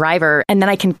should have a driver, and then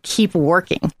I can keep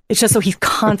working. It's just so he's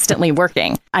constantly working.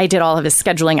 I did all of his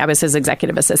scheduling. I was his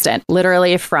executive assistant.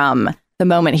 Literally from the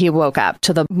moment he woke up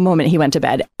to the moment he went to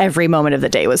bed, every moment of the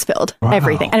day was filled. Wow.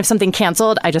 Everything. And if something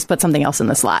canceled, I just put something else in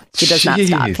the slot. He does not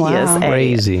stop. Wow. He is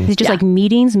crazy. Is it just like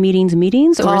meetings, or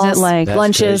is it like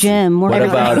lunches, gym, What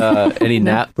everything? about any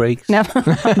nap breaks? No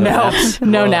naps.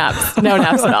 No naps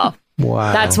at all.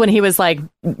 Wow. That's when he was like,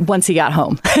 once he got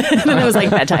home, then it was like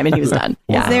bedtime and he was done.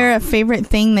 Is there a favorite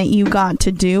thing that you got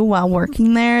to do while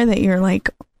working there that you're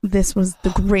like, this was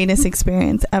the greatest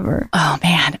experience ever? Oh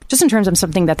man, just in terms of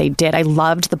something that they did, I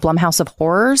loved the Blumhouse of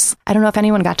Horrors. I don't know if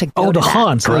anyone got to go to The that.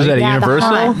 Haunt. Was that a Yeah, the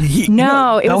Universal? Haunt.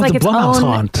 No, it that was like the its Blumhouse own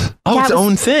Haunt. Oh, Yeah, its it was-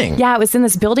 own thing. Yeah, it was in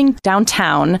this building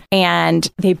downtown, and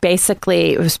they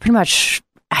basically, it was pretty much,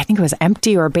 I think it was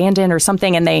empty or abandoned or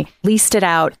something, and they leased it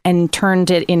out and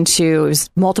turned it into, it was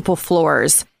multiple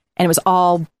floors, and it was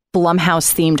all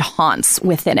Blumhouse themed haunts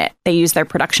within it. They used their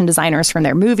production designers from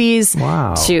their movies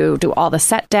to do all the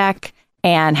set deck,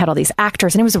 and had all these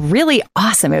actors, and it was really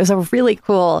awesome. It was a really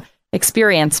cool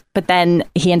experience. But then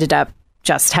he ended up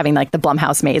just having like the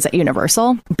Blumhouse maze at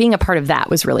Universal. Being a part of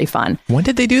that was really fun. When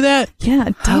did they do that? Yeah,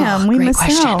 damn, we great missed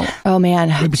question. out. Oh man,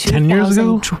 Maybe 10 years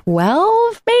ago?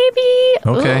 2012 maybe.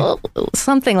 Okay.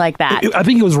 Something like that. I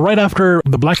think it was right after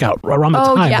the blackout, around the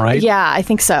time, yeah, right? Yeah, I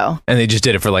think so. And they just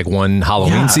did it for like one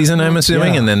Halloween season, I'm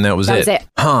assuming, and then that was it.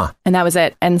 Huh. And that was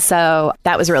it. And so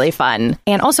that was really fun.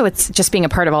 And also it's just being a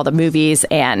part of all the movies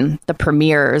and the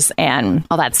premieres and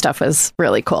all that stuff was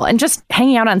really cool. And just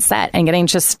hanging out on set and getting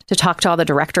just to talk to all the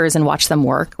directors and watch them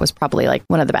work was probably like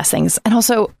one of the best things. And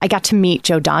also I got to meet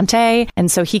Joe Dante.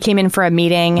 And so he came in for a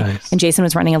meeting and Jason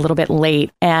was running a little bit late.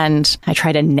 And I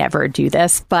try to never do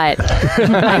this, but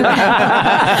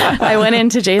I went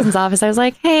into Jason's office. I was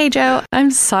like, hey, Joe,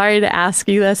 I'm sorry to ask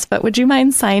you this, but would you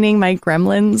mind signing my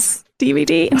Gremlins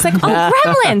DVD? And he's like, oh,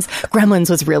 Gremlins. Gremlins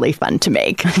was really fun to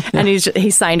make. And he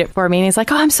signed it for me. And he's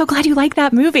like, oh, I'm so glad you like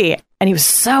that movie. And he was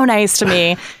so nice to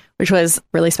me, which was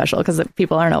really special because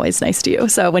people aren't always nice to you.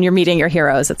 So when you're meeting your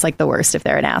heroes, it's like the worst if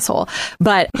they're an asshole.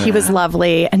 But he was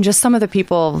lovely. And just some of the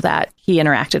people that he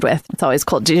interacted with, it's always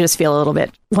cool to just feel a little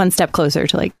bit one step closer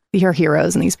to like your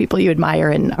heroes and these people you admire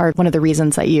and are one of the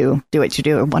reasons that you do what you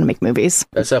do and want to make movies.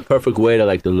 That's a perfect way to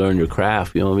like to learn your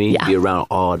craft. You know what I mean? Yeah. Be around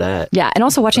all that. Yeah. And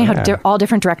also watching how all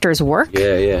different directors work.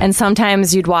 Yeah. And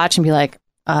sometimes you'd watch and be like,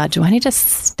 do I need to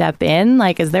step in?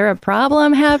 Like, is there a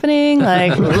problem happening?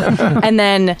 Like, and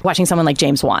then watching someone like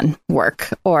James Wan work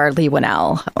or Lee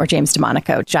Winnell or James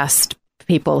DeMonico, just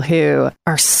people who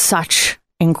are such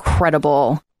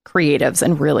incredible creatives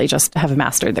and really just have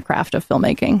mastered the craft of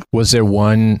filmmaking. Was there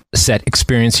one set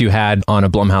experience you had on a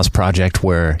Blumhouse project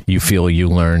where you feel you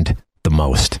learned the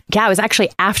most? Yeah, it was actually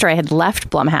after I had left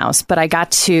Blumhouse, but I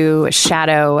got to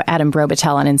shadow Adam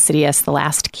Brobitel on Insidious: The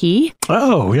Last Key.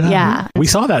 Oh, yeah. Yeah. We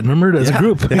saw that, remember, as a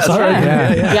group. We saw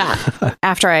it. Yeah.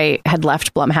 After I had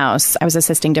left Blumhouse, I was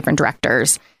assisting different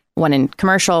directors, one in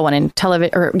commercial, one in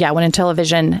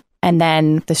television. And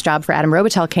then this job for Adam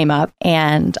Robitel came up,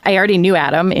 and I already knew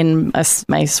Adam in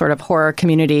my sort of horror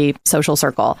community social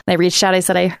circle. And I reached out. I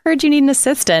said, I heard you need an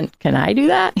assistant. Can I do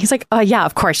that? He's like, oh, yeah,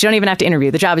 of course. You don't even have to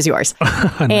interview. The job is yours.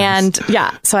 Nice. And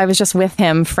yeah, so I was just with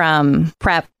him from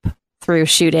prep through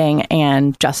shooting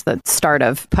and just the start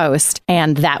of post.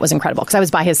 And that was incredible because I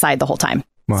was by his side the whole time.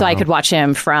 Wow. So I could watch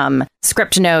him from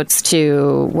script notes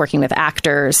to working with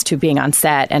actors to being on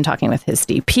set and talking with his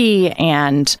DP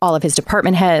and all of his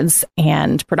department heads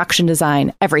and production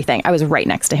design, everything. I was right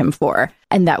next to him for.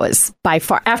 And that was by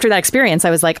far, after that experience, I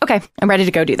was like, okay, I'm ready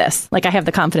to go do this. Like I have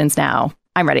the confidence now.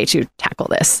 I'm ready to tackle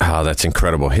this. Oh, that's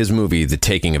incredible. His movie, The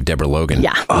Taking of Deborah Logan.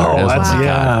 Yeah. Oh, that's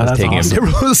Taking awesome. of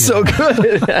Deborah was so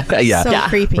good. Yeah. So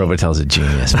creepy. Robitel's a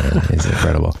genius, man. He's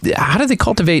incredible. How did they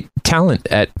cultivate talent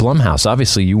at Blumhouse?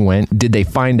 Obviously, you went. Did they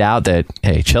find out that,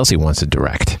 hey, Chelsea wants to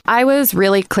direct? I was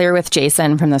really clear with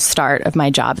Jason from the start of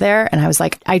my job there. And I was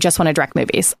like, I just want to direct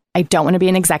movies. I don't want to be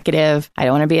an executive. I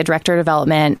don't want to be a director of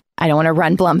development. I don't want to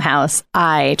run Blumhouse.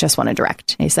 I just want to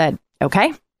direct. And he said,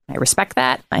 okay. I respect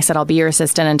that. I said, I'll be your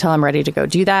assistant until I'm ready to go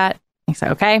do that. He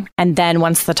said, okay. And then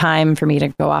once the time for me to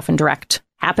go off and direct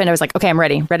happened, I was like, okay, I'm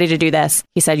ready to do this.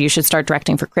 He said, you should start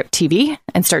directing for Crypt TV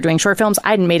and start doing short films. I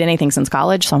hadn't made anything since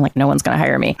college. So I'm like, no one's going to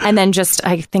hire me. And then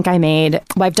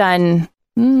I've done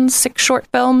 6 short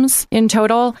films in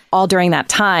total. All during that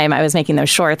time I was making those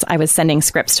shorts, I was sending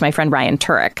scripts to my friend Ryan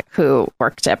Turek, who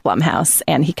worked at Blumhouse,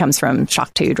 and he comes from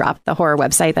Shock 2 Drop, the horror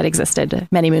website that existed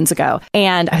many moons ago.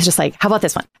 And I was just like, how about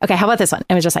this one? Okay, how about this one?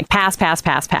 And it was just like pass.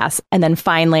 And then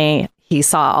finally he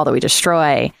saw All That We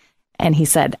Destroy and he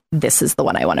said, this is the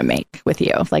one I want to make with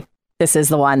you. Like, this is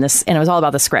the one. And it was all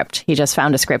about the script. He just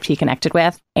found a script he connected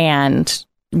with and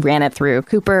ran it through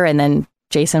Cooper. And then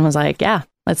Jason was like, yeah,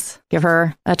 let's give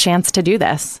her a chance to do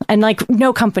this. And like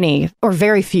no company, or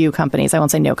very few companies, I won't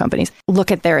say no companies,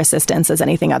 look at their assistants as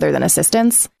anything other than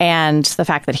assistants. And the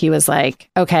fact that he was like,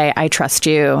 okay, I trust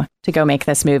you to go make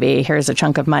this movie. Here's a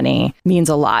chunk of money means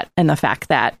a lot. And the fact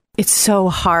that it's so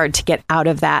hard to get out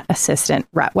of that assistant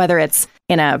rut, whether it's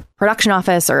in a production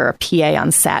office or a PA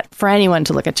on set, for anyone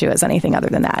to look at you as anything other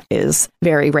than that is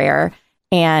very rare.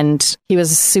 And he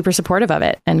was super supportive of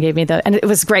it and gave me and it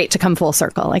was great to come full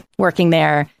circle, like working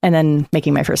there and then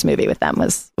making my first movie with them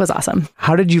was awesome.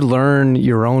 How did you learn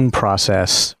your own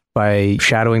process by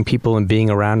shadowing people and being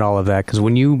around all of that? Because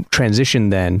when you transition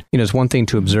then, it's one thing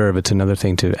to observe, it's another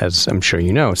thing to, as I'm sure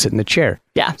you know, sit in the chair.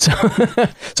 Yeah.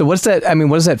 So what's that? I mean,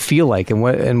 what does that feel like? And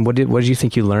what did you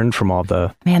think you learned from all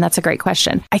the... Man, that's a great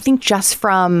question. I think just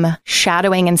from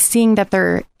shadowing and seeing that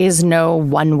there is no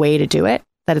one way to do it,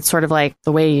 that it's sort of like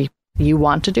the way you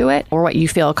want to do it or what you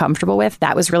feel comfortable with.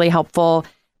 That was really helpful.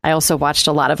 I also watched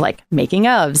a lot of like making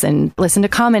ofs and listened to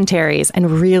commentaries and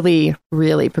really,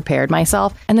 really prepared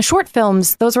myself. And the short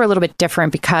films, those were a little bit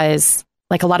different because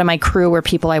like a lot of my crew were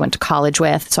people I went to college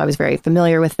with. So I was very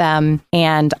familiar with them.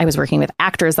 And I was working with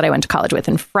actors that I went to college with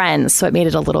and friends. So it made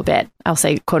it a little bit, I'll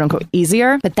say, quote unquote,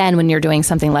 easier. But then when you're doing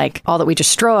something like All That We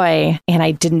Destroy, and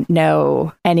I didn't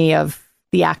know any of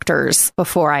the actors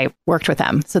before I worked with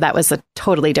them. So that was a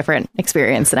totally different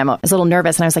experience. And I was a little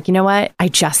nervous. And I was like, you know what? I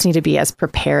just need to be as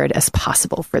prepared as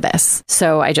possible for this.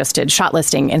 So I just did shot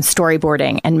listing and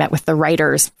storyboarding and met with the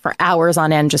writers for hours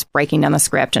on end, just breaking down the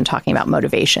script and talking about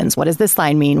motivations. What does this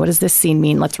line mean? What does this scene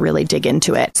mean? Let's really dig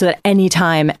into it. So that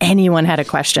anytime anyone had a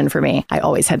question for me, I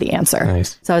always had the answer.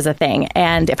 Nice. So it was a thing.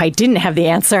 And if I didn't have the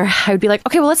answer, I would be like,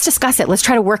 okay, well, let's discuss it. Let's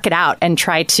try to work it out and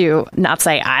try to not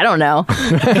say, I don't know.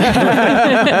 All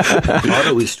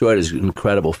That We Destroyed is an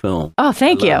incredible film. Oh,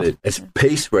 thank you. It's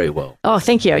paced very well. Oh,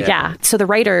 thank you. Yeah. So the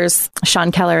writers,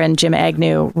 Sean Keller and Jim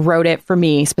Agnew, wrote it for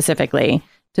me specifically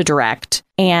to direct.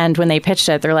 And when they pitched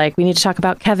it, they're like, we need to talk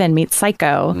about Kevin meets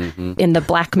Psycho in the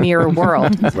Black Mirror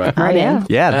world. Right. I'm in.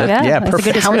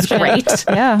 Perfect. Sounds great.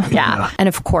 Yeah. Yeah. And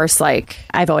of course, like,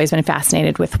 I've always been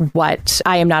fascinated with what,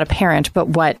 I am not a parent, but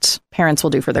what parents will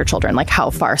do for their children, like how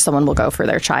far someone will go for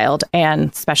their child. And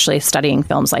especially studying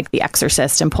films like The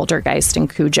Exorcist and Poltergeist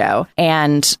and Cujo,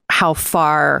 and how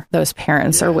far those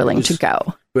parents are willing to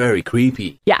go. Very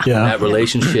creepy. Yeah. That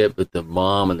relationship with the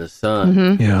mom and the son.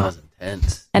 Mhm. That was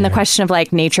intense. And the question of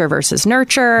like nature versus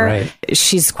nurture. Right.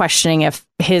 She's questioning if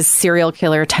his serial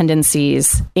killer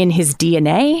tendencies in his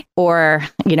DNA, or,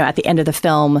 at the end of the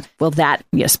film, will that,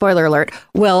 spoiler alert,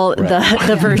 will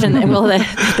the version, will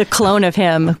the clone of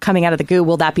him coming out of the goo,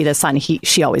 will that be the son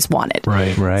she always wanted?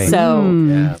 Right. So,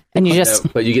 Yeah. and you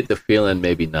just, But you get the feeling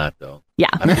maybe not, though. yeah.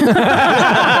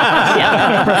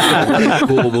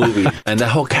 Cool movie. And the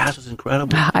whole cast was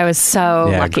incredible. I was so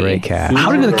lucky. Great cast.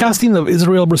 How did the casting of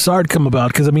Israel Broussard come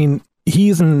about? Because, I mean,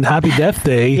 he's in Happy Death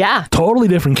Day. Yeah. Totally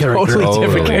different character. Totally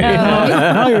different character.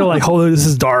 Now you're like, oh, this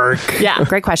is dark. Yeah,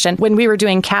 great question. When we were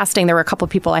doing casting, there were a couple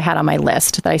of people I had on my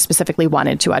list that I specifically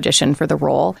wanted to audition for the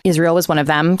role. Israel was one of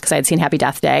them because I had seen Happy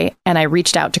Death Day. And I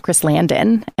reached out to Chris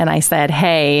Landon and I said,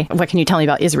 hey, what can you tell me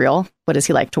about Israel? What does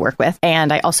he like to work with?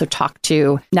 And I also talked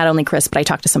to not only Chris, but I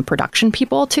talked to some production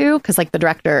people too, because like the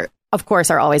director, of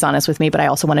course, are always honest with me, but I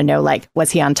also want to know, like,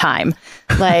 was he on time?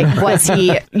 Like, was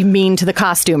he mean to the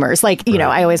costumers? Like, you know,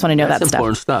 I always want to know that stuff.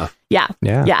 Important stuff. Yeah.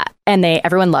 And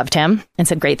everyone loved him and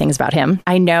said great things about him.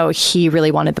 I know he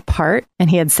really wanted the part. And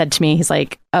he had said to me, he's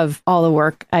like, of all the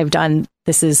work I've done,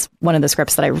 this is one of the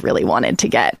scripts that I really wanted to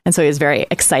get. And so he was very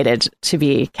excited to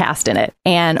be cast in it.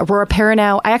 And Aurora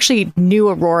Perrineau, I actually knew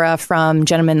Aurora from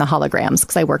Gentlemen in the Holograms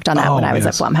because I worked on that when I was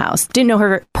at Blumhouse. Didn't know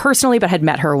her personally, but had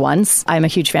met her once. I'm a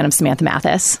huge fan of Samantha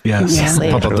Mathis. Yes.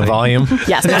 Pump up the volume.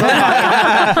 Yes.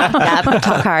 Yeah,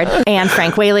 top card. And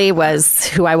Frank Whaley was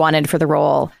who I wanted for the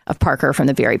role of Parker from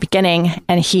the very beginning.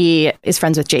 And he is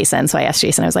friends with Jason. So I asked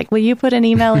Jason, I was like, will you put an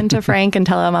email into Frank and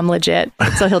tell him I'm legit?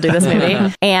 So he'll do this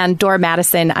movie. And Dora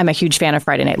Madison, I'm a huge fan of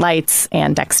Friday Night Lights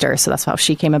and Dexter. So that's how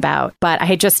she came about. But I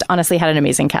had just honestly had an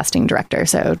amazing casting director.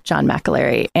 So John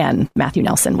McAlery and Matthew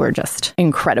Nelson were just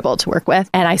incredible to work with.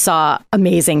 And I saw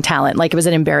amazing talent. Like it was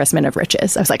an embarrassment of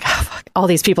riches. I was like, oh, fuck, all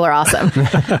these people are awesome.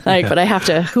 Like, but I have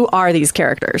to, who are these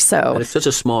characters? So And it's such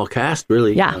a small cast,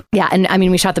 really. Yeah. Yeah. And I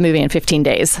mean, we shot the movie in 15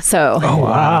 days. So. Oh,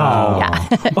 wow. Yeah.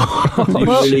 You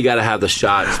really got to have the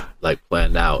shots like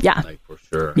planned out. Yeah. Like, for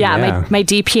sure. Yeah. My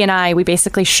DP and I, we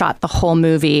basically shot the whole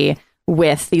movie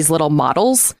with these little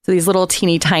models. So these little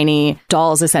teeny tiny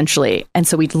dolls, essentially. And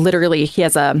so he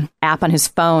has a app on his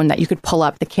phone that you could pull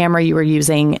up the camera you were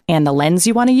using and the lens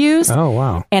you want to use. Oh,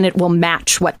 wow. And it will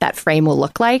match what that frame will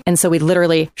look like. And so we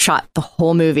literally shot the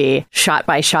whole movie shot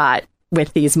by shot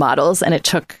with these models. And it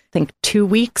took, I think, 2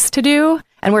 weeks to do.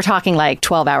 And we're talking like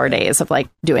 12-hour days of like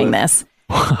doing this.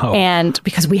 Wow. And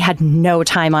because we had no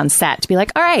time on set to be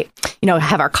like, all right, you know,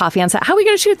 have our coffee on set. How are we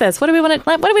going to shoot this? What do we want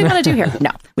to do here?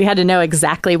 No, we had to know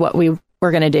exactly what we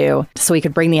were going to do so we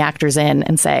could bring the actors in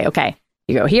and say, okay,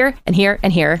 you go here and here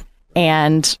and here,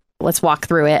 and let's walk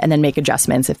through it and then make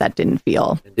adjustments if that didn't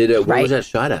feel Where right. was that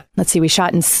shot at? Let's see, we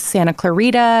shot in Santa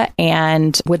Clarita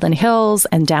and Woodland Hills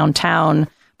and downtown,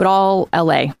 but all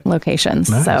LA locations.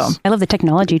 Nice. So I love the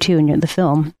technology too in the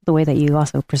film, the way that you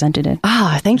also presented it.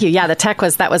 Ah, thank you. Yeah, the tech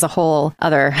that was a whole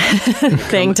other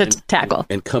thing to tackle.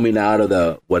 And coming out of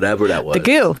the whatever that was. The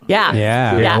goo. Yeah.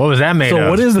 Yeah. What was that made of?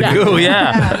 What is the goo?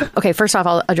 Yeah. Okay, first off,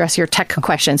 I'll address your tech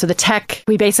question. So the tech,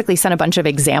 we basically sent a bunch of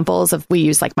examples of, we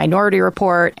used like Minority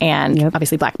Report and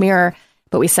obviously Black Mirror,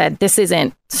 but we said this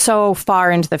isn't so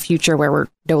far into the future where we're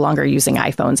no longer using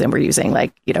iPhones and we're using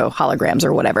like, you know, holograms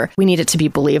or whatever. We need it to be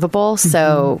believable.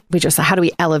 So we just, how do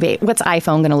we elevate? What's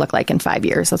iPhone going to look like in 5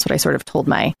 years? That's what I sort of told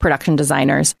my production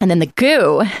designers. And then the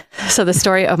goo. So the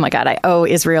story, oh my God, I owe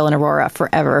Israel and Aurora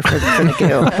forever for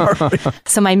the goo.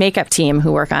 So my makeup team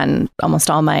who work on almost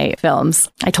all my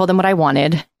films, I told them what I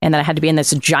wanted and that I had to be in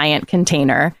this giant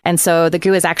container. And so the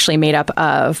goo is actually made up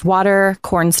of water,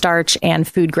 cornstarch, and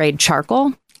food grade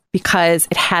charcoal, because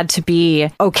it had to be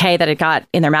okay that it got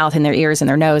in their mouth, in their ears, in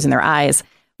their nose, in their eyes,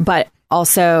 but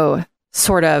also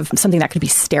sort of something that could be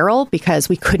sterile, because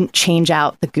we couldn't change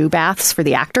out the goo baths for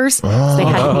the actors. So they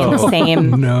had to be in the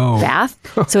same bath.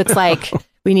 So it's like,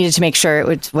 we needed to make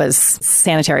sure it was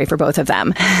sanitary for both of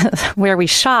them. Where we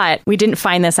shot, we didn't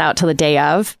find this out till the day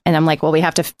of. And I'm like, well, we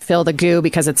have to fill the goo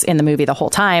because it's in the movie the whole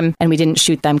time. And we didn't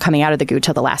shoot them coming out of the goo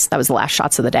till that was the last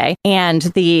shots of the day. And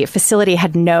the facility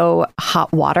had no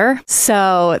hot water.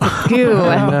 So the goo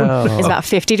is about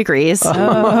 50 degrees.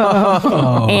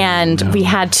 And we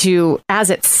had to,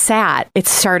 as it sat, it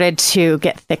started to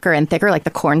get thicker and thicker. Like the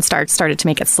cornstarch started to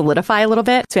make it solidify a little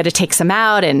bit. So we had to take some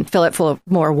out and fill it full of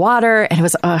more water. And it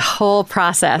was a whole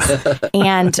process.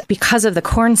 And because of the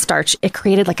cornstarch, it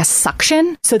created like a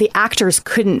suction. So the actors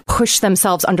couldn't push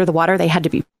themselves under the water. They had to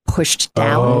be pushed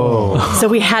down. So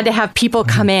we had to have people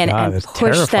come in and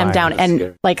push them down.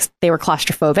 And like they were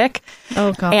claustrophobic.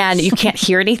 Oh, God. And you can't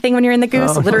hear anything when you're in the goo.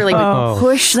 So literally we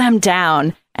push them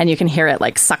down. And you can hear it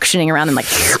like suctioning around them, like,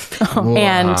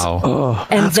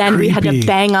 and then we had to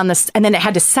bang on this, and then it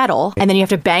had to settle. And then you have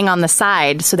to bang on the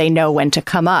side so they know when to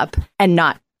come up and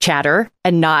not chatter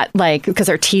and not like, because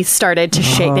their teeth started to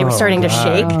shake. They were starting to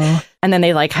shake. And then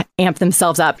they like amp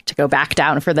themselves up to go back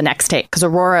down for the next take. Because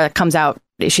Aurora comes out,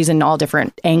 she's in all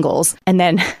different angles. And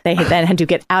then they then had to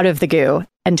get out of the goo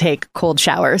and take cold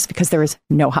showers because there was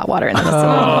no hot water in the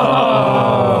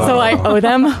facility. So I owe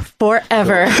them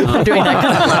forever for doing that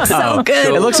because it looks so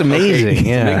good. It looks amazing.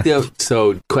 Yeah.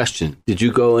 So, question: did you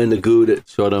go in the goo to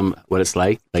show them what it's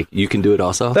like? Like you can do it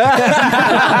also. Did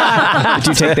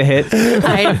you take the hit?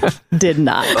 I did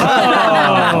not.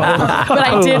 But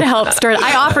I did help start.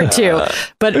 I offered to,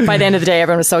 but by the end of the day,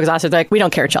 everyone was so exhausted. Like, we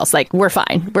don't care, Chelsea. Like, we're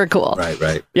fine. We're cool.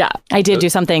 Right. Yeah. I did do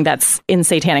something that's in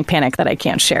Satanic Panic that I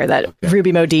can't share that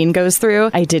Ruby Modine goes through.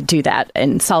 I did do that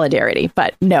in solidarity,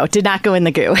 but no, did not go in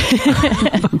the goo.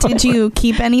 Did you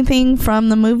keep anything from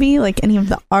the movie? Like any of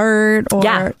the art? Or...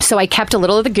 Yeah. So I kept a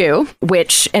little of the goo,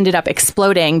 which ended up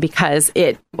exploding because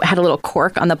it had a little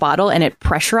cork on the bottle and it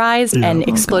pressurized and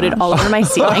exploded all over my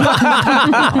ceiling.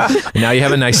 Now you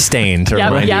have a nice stain to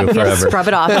remind you forever. Scrub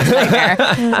it off. It's a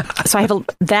nightmare. So I have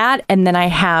that, and then I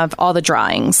have all the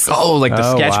drawings. Oh, like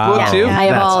the sketchbook too? I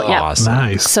have all. Awesome.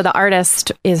 Nice. So the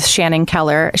artist is Shannon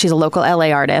Keller. She's a local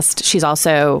LA artist. She's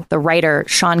also the writer,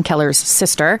 Sean Keller's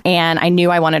sister. And I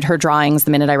knew I wanted her drawings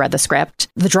the minute I read the script.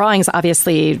 The drawings,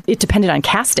 obviously, it depended on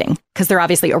casting because they're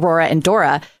obviously Aurora and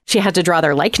Dora. She had to draw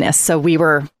their likeness. So we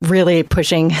were really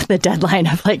pushing the deadline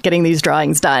of like getting these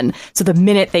drawings done. So the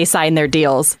minute they signed their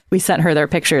deals, we sent her their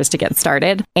pictures to get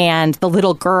started. And the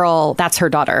little girl, that's her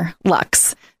daughter,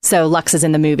 Lux. So Lux is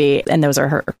in the movie and those are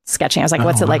her sketching. I was like,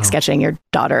 what's it like sketching your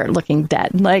daughter looking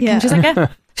dead? Like, and she's like,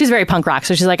 she's very punk rock.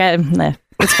 So she's like,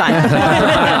 it's fine.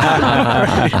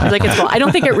 I was like, it's cool. I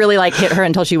don't think it really like hit her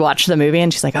until she watched the movie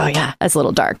and she's like, oh yeah, that's a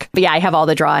little dark. But yeah, I have all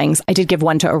the drawings. I did give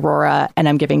one to Aurora and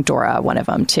I'm giving Dora one of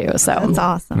them too. So that's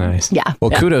awesome. Nice. Yeah.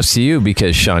 Well, kudos to you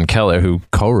because Sean Keller, who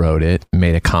co-wrote it,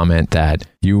 made a comment that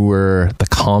you were the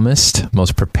calmest,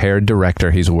 most prepared director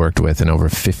he's worked with in over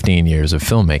 15 years of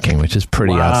filmmaking, which is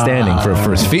pretty outstanding for a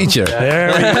first feature.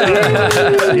 There we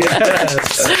go.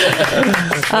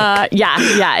 Yes.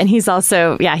 Yeah. And he's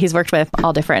also, he's worked with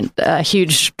all different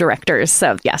huge directors.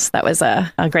 So yes, that was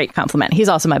a great compliment. He's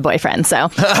also my boyfriend. So,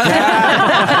 but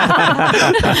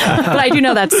I do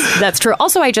know that's true.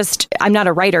 Also, I'm not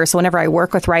a writer. So whenever I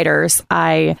work with writers,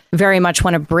 I very much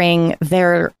want to bring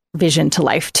their vision to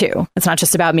life too. It's not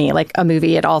just about me. Like a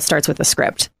movie, it all starts with a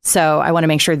script. So I want to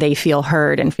make sure they feel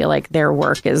heard and feel like their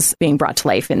work is being brought to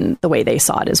life in the way they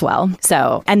saw it as well.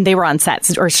 So, and they were on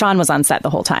set, or Sean was on set the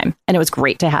whole time. And it was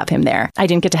great to have him there. I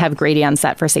didn't get to have Grady on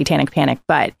set for Satanic Panic,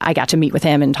 but I got to meet with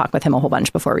him and talk with him a whole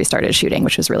bunch before we started shooting,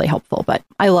 which was really helpful. But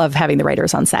I love having the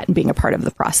writers on set and being a part of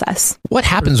the process. What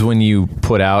happens when you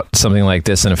put out something like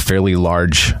this in a fairly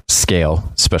large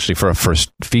scale, especially for a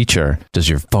first feature? Does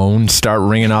your phone start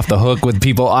ringing off the hook with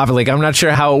people off? Like, I'm not sure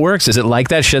how it works. Is it like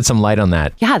that? Shed some light on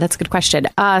that. Yeah, that's a good question.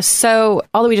 So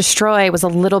All That We Destroy was a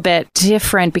little bit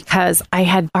different because I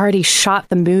had already shot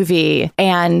the movie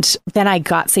and then I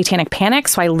got Satanic Panic.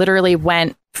 So I literally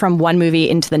went from one movie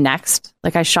into the next.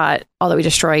 Like I shot All That We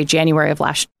Destroy January of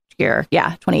last year. Yeah,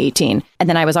 2018. And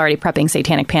then I was already prepping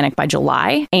Satanic Panic by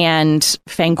July. And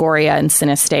Fangoria and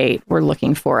Cinestate were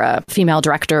looking for a female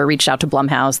director, reached out to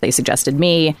Blumhouse. They suggested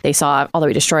me. They saw All That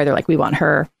We Destroy. They're like, we want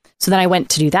her. So then I went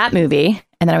to do that movie.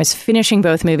 And then I was finishing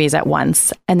both movies at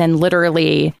once. And then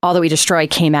literally All That We Destroy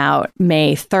came out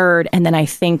May 3rd. And then I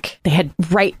think they had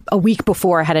right a week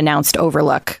before had announced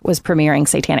Overlook was premiering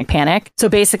Satanic Panic. So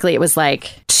basically it was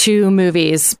like 2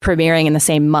 movies premiering in the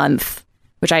same month,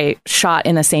 which I shot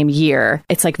in the same year.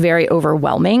 It's like very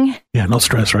overwhelming. Yeah, no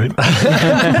stress, right?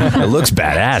 It looks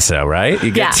badass though, right? You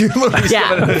get 2 movies.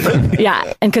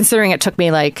 Yeah. And considering it took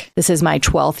me this is my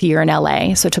 12th year in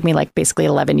LA. So it took me basically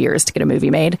 11 years to get a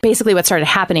movie made. Basically what started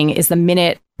happening is the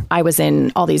minute I was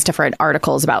in all these different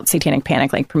articles about Satanic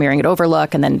Panic, like premiering at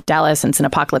Overlook, and then Dallas and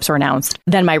Cinepocalypse were announced.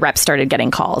 Then my reps started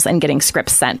getting calls and getting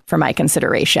scripts sent for my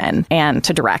consideration and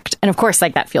to direct. And of course,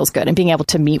 that feels good. And being able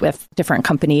to meet with different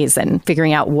companies and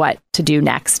figuring out what to do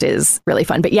next is really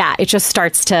fun. But yeah, it just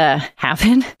starts to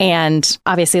happen. And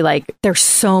obviously, there's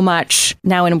so much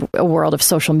now in a world of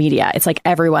social media. It's like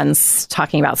everyone's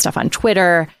talking about stuff on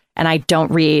Twitter, and I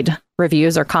don't read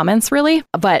reviews or comments really,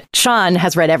 but Sean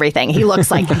has read everything. He looks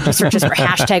like he searches for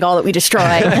hashtag All That We Destroy.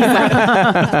 And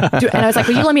I was like,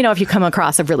 will you let me know if you come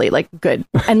across a really good,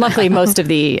 and luckily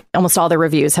almost all the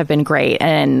reviews have been great,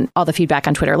 and all the feedback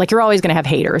on Twitter, you're always going to have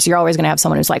haters. You're always going to have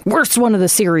someone who's like, worst one of the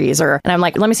series, and I'm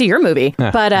like, let me see your movie.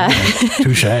 But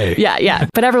touche. Yeah.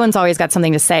 But everyone's always got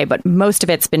something to say, but most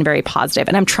of it's been very positive.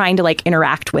 And I'm trying to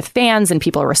interact with fans and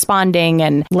people responding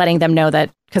and letting them know that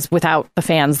because without the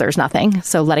fans, there's nothing.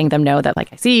 So letting them know that, like,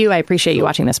 I see you, I appreciate you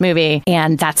watching this movie.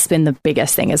 And that's been the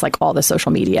biggest thing, is like all the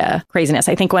social media craziness.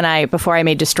 I think before I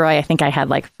made Destroy, I think I had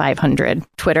like 500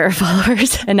 Twitter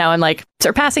followers, and now I'm like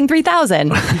surpassing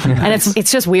 3,000. And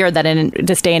it's just weird that in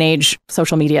this day and age,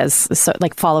 social media is so,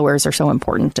 like, followers are so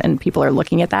important, and people are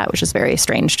looking at that, which is very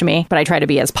strange to me. But I try to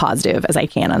be as positive as I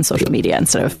can on social media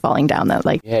instead of falling down that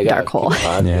dark hole.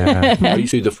 So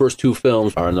the first 2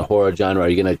 films are in the horror genre. Are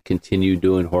you going to continue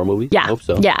doing horror movies? Yeah. I hope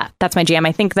so. Yeah, that's my jam.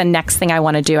 I think the next thing I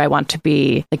want to do, I want to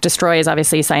be like, Destroy is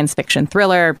obviously science fiction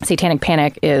thriller. Satanic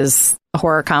Panic is a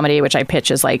horror comedy, which I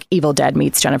pitch as like Evil Dead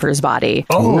meets Jennifer's Body.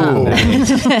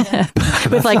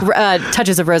 With like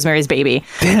touches of Rosemary's Baby.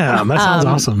 Damn, that sounds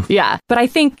awesome. Yeah, but I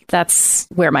think that's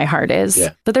where my heart is.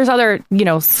 Yeah. But there's other,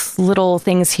 little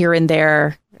things here and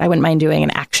there. I wouldn't mind doing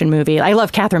an action movie. I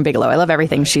love Catherine Bigelow. I love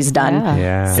everything she's done.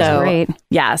 Yeah. So, great.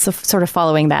 Yeah, so sort of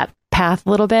following that path a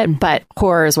little bit, but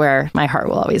horror is where my heart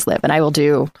will always live, and I will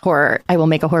do horror. I will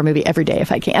make a horror movie every day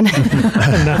if I can.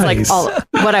 It's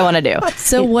like what I want to do.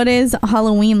 So what is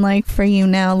Halloween like for you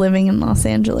now, living in Los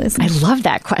Angeles? I love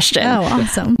that question. Oh,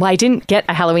 awesome. Well, I didn't get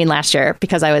a Halloween last year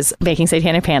because I was making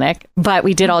Satanic Panic, but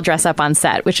we did all dress up on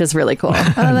set, which is really cool. Oh,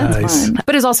 that's fun.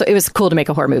 But it was cool to make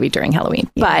a horror movie during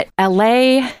Halloween. Yeah. But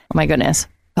LA, oh my goodness,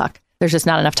 fuck. There's just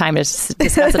not enough time to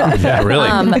discuss it all. Yeah,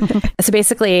 really. So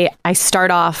basically, I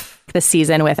start off the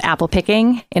season with apple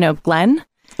picking in Oak Glen.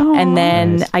 Oh, and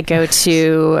then I go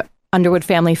to Underwood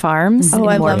Family Farms. Oh,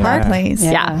 I love Park. that place.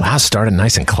 Yeah. Wow, started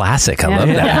nice and classic. I love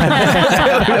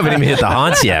that. We haven't even hit the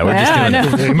haunts yet. We're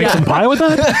just doing Make some pie with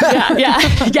that? Yeah.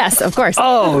 Yes, of course.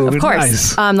 Oh, of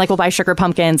course. nice. Like we'll buy sugar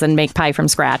pumpkins and make pie from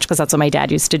scratch because that's what my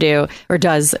dad used to do or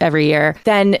does every year.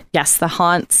 Then, yes, the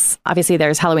haunts. Obviously,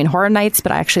 there's Halloween Horror Nights,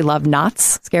 but I actually love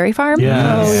Knott's Scary Farm.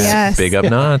 Yeah. Oh, yes. Big up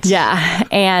Knott's. Yeah.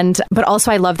 But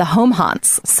also I love the home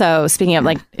haunts. So speaking of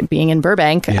like being in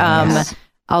Burbank,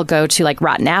 I'll go to like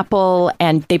Rotten Apple,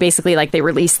 and they basically they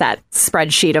release that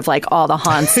spreadsheet of like all the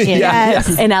haunts in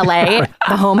LA,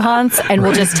 the home haunts, and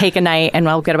we'll just take a night and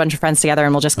we'll get a bunch of friends together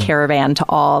and we'll just caravan to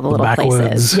all the little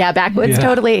places. Yeah, backwoods,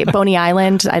 totally. Boney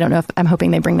Island. I don't know if I'm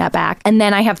hoping they bring that back. And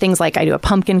then I have things like I do a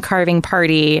pumpkin carving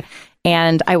party.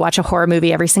 And I watch a horror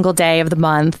movie every single day of the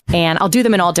month, and I'll do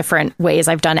them in all different ways.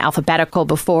 I've done alphabetical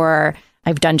before.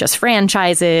 I've done just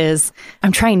franchises.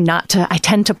 I'm trying not to, I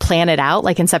tend to plan it out.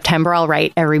 Like in September, I'll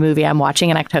write every movie I'm watching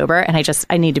in October, and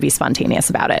I need to be spontaneous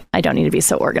about it. I don't need to be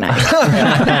so organized.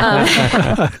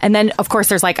 And then, of course,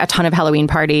 there's like a ton of Halloween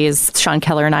parties. Sean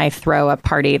Keller and I throw a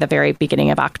party the very beginning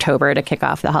of October to kick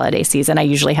off the holiday season. I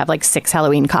usually have like 6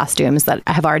 Halloween costumes that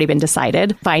have already been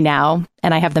decided by now,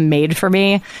 and I have them made for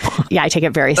me. Yeah, I take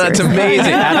it very seriously. That's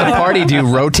amazing. At the party, do you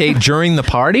rotate during the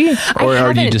party? Or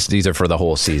are you just, these are for the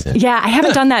whole season? Yeah, I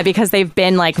haven't done that because they've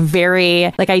been like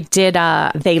very, like I did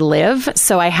They Live.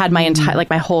 So I had my entire, like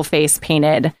my whole face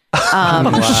painted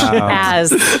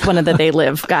as one of the They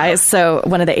Live guys. So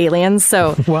one of the aliens.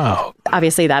 So wow.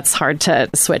 Obviously that's hard to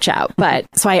switch out. But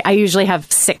so I usually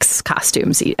have 6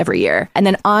 costumes every year. And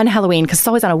then on Halloween, because it's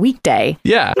always on a weekday,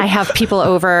 I have people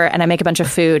over and I make a bunch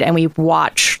of food and we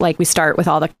watch, like we start with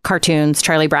all the cartoons,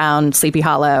 Charlie Brown, Sleepy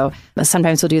Hollow.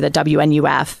 Sometimes we'll do the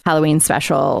WNUF Halloween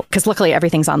special because luckily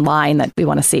everything's online that we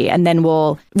want to see. And then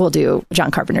we'll do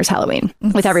John Carpenter's Halloween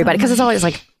with everybody because it's always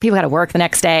like people got to work the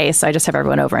next day. So I just have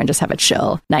everyone over and just have a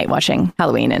chill night watching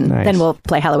Halloween. And then we'll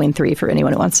play Halloween 3 for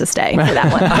anyone who wants to stay for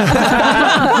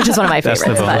that one, which is one of my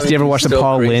favorites. Do you ever watch the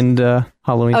Paul Lind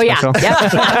Halloween special?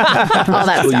 Yep. All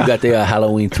that stuff. You got the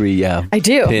Halloween 3 I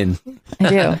do. pin. I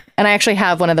do. And I actually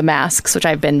have one of the masks, which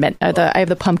I have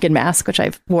the pumpkin mask, which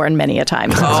I've worn many a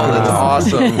time. Oh, that's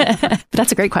awesome. But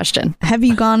that's a great question. Have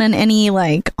you gone on any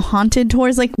like haunted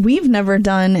tours? Like we've never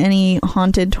done any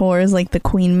haunted tours like the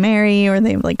Queen Mary, or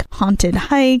they have like haunted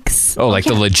hikes. Oh, like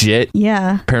the legit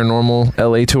paranormal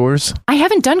LA tours? I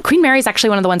haven't done Queen Mary's actually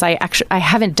one of the ones I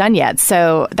haven't done yet.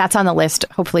 So that's on the list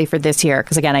hopefully for this year.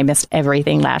 Because again, I missed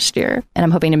everything last year and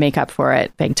I'm hoping to make up for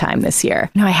it big time this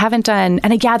year. No, I haven't done.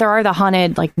 And there are the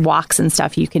haunted like walks and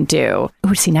stuff you can do.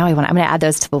 Oh, see, now I'm going to add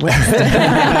those to the list. You're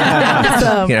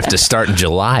going to have to start in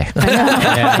July.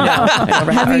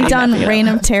 Have you done Reign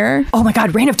of Terror? Oh my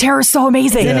God, Reign of Terror is so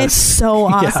amazing. Isn't it so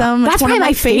awesome? That's probably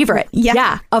my favorite.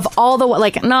 Yeah. Of all the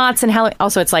like Knott's and Halloween.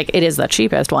 Also, it's like, it is the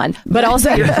cheapest one, but also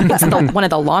it's one of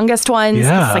the longest ones.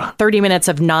 Yeah. It's like 30 minutes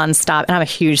of nonstop. And I'm a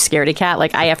huge scaredy cat.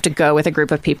 Like I have to go with a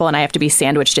group of people and I have to be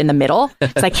sandwiched in the middle.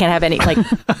 So I can't have any like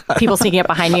people sneaking up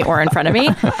behind me or in front of me.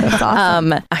 That's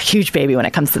awesome. A huge baby when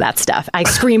it comes to that stuff. I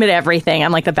scream at everything.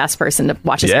 I'm like the best person to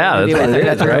watch a scary movie with or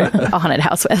go through a haunted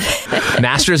house with.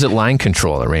 Masters at line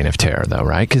control at Reign of Terror, though,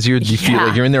 right? Because you feel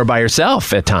like you're in there by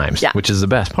yourself at times, which is the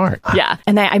best part. Yeah.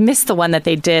 And I missed the one that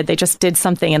they did. They just did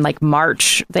something in like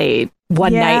March.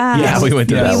 One night. Yeah, we went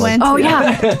to that one. Oh,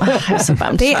 yeah. I was so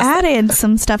bummed. They added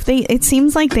some stuff. It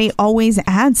seems like they always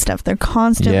add stuff. They're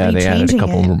constantly they changing added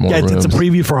a couple more rooms. It's a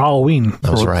preview for Halloween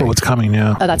for what's coming.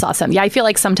 Yeah. Oh, that's awesome. Yeah, I feel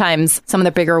like sometimes some of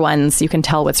the bigger ones you can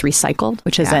tell what's recycled,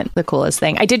 which isn't the coolest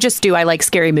thing. I did I like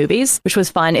scary movies, which was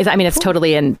fun. It's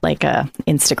totally in like a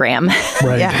Instagram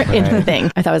thing.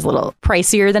 I thought it was a little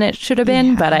pricier than it should have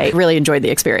been, but I really enjoyed the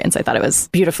experience. I thought it was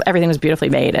beautiful. Everything was beautifully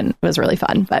made and it was really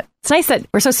fun. But it's nice that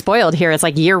we're so spoiled here. It's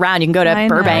like year round. You can go to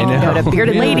Burbank, you can go to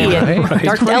Bearded Lady and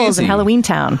Dark Dells and Halloween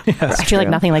Town. I feel like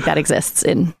nothing like that exists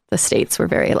in the States. We're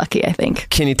very lucky, I think.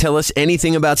 Can you tell us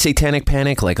anything about Satanic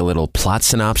Panic, like a little plot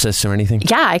synopsis or anything?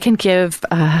 Yeah, I can give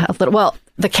a little. Well,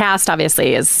 the cast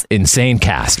obviously is insane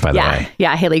cast, by the way.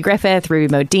 Yeah, Haley Griffith,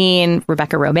 Ruby Modine,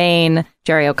 Rebecca Romaine,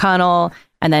 Jerry O'Connell,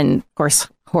 and then of course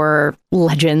horror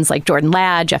legends like Jordan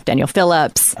Ladd, Jeff Daniel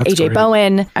Phillips, AJ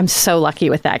Bowen. I'm so lucky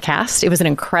with that cast. It was an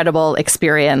incredible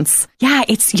experience. Yeah,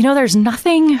 it's, there's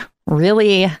nothing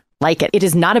really like it. It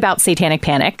is not about satanic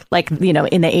panic, like, in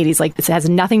the 80s. Like, this has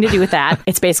nothing to do with that.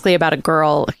 It's basically about a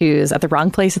girl who's at the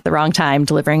wrong place at the wrong time,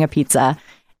 delivering a pizza,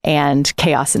 and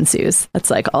chaos ensues. That's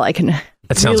like all I can.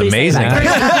 That sounds amazing.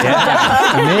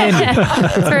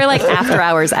 It's very like After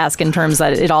Hours-esque in terms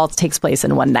that it all takes place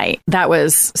in one night. That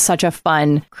was such a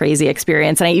fun, crazy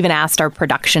experience. And I even asked our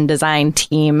production design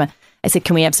team, I said,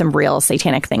 can we have some real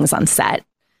satanic things on set?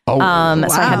 So I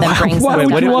had them bring some.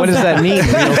 What does that mean?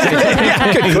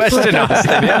 Good question,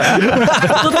 Austin.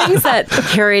 The things that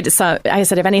carried I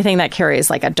said, if anything that carries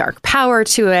like a dark power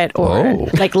to it, or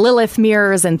like Lilith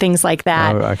mirrors and things like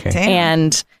that. Oh, okay.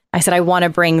 And I said, I want to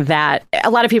bring that. A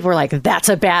lot of people were like, that's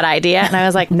a bad idea. And I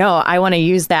was like, no, I want to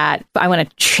use that. I want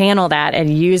to channel that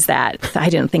and use that. I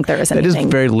didn't think there was anything. That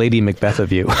is very Lady Macbeth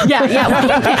of you. Yeah. Well,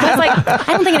 I was like,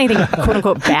 I don't think anything quote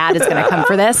unquote bad is going to come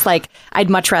for this. Like, I'd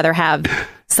much rather have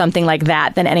something like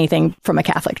that than anything from a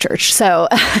Catholic church. So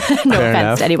no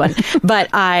offense to anyone, but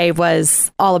I was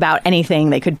all about anything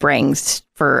they could bring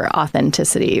for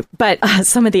authenticity. But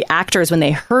some of the actors, when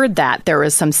they heard that, there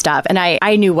was some stuff, and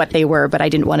I knew what they were, but I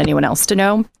didn't want anyone else to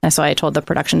know. And so I told the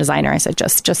production designer, I said,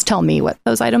 just tell me what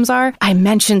those items are. I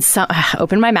mentioned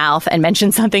opened my mouth and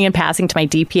mentioned something in passing to my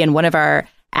DP, and one of our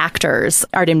actors,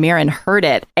 Arden Mirren, heard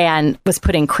it and was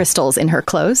putting crystals in her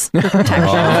clothes for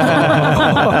protection.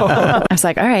 I was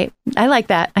like, all right, I like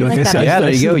that. I like that. Yeah,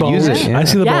 there you go. Use it. Yeah. I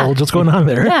see the bulge. What's going on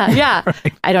there? Yeah.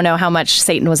 Right. I don't know how much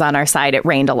Satan was on our side. It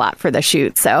rained a lot for the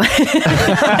shoot. So,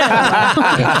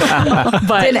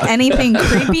 but did anything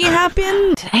creepy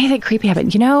happen?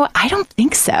 I don't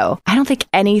think so. I don't think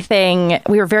anything.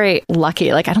 We were very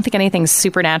lucky. Like, I don't think anything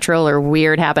supernatural or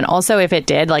weird happened. Also, if it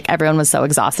did, like, everyone was so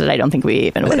exhausted, I don't think we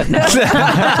even would have known.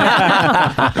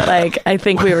 Like, I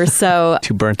think we were so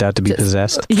too burnt out to be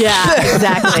possessed. Yeah,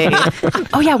 exactly.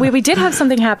 Oh yeah, we did have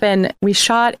something happen. We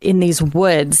shot in these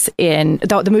woods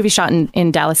the movie shot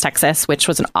in Dallas, Texas, which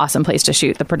was an awesome place to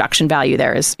shoot. The production value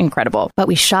there is incredible. But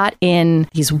we shot in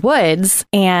these woods,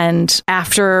 and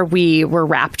after we were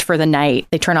wrapped for the night,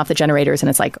 they turn off the generators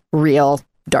and it's like real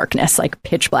darkness, like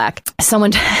pitch black.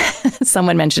 Someone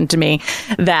mentioned to me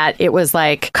that it was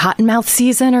like cottonmouth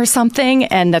season or something,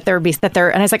 and that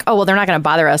and I was like, oh, well, they're not going to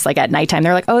bother us like at nighttime.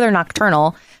 They're like, oh, they're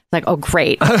nocturnal. Like, oh,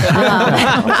 great. And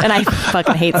I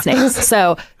fucking hate snakes.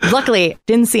 So luckily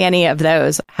didn't see any of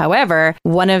those. However,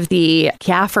 one of the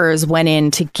gaffers went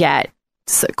in to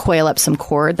coil up some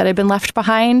cord that had been left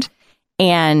behind.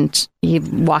 And he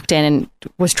walked in and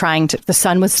was the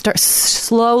sun was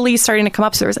slowly starting to come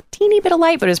up. So there was a teeny bit of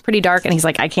light, but it was pretty dark. And he's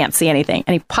like, I can't see anything.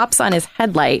 And he pops on his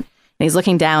headlight and he's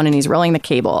looking down and he's rolling the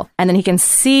cable. And then he can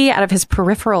see out of his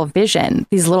peripheral vision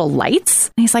these little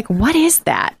lights. And he's like, what is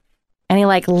that? And he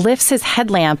like lifts his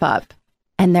headlamp up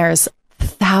and there's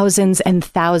thousands and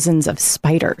thousands of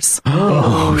spiders. So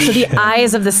the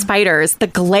eyes of the spiders, the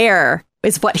glare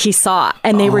is what he saw.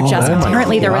 And they were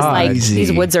apparently there was like,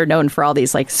 these woods are known for all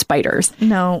these like spiders.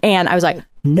 No. And I was like,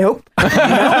 nope. It's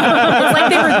like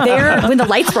they were there when the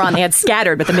lights were on. They had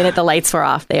scattered, but the minute the lights were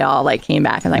off, they all like came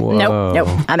back and like, nope,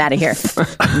 I'm out of here.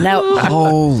 Nope.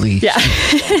 Holy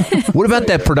shit. What about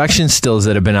that production stills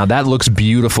that have been out? That looks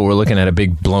beautiful. We're looking at a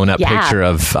big blown up picture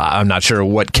of, I'm not sure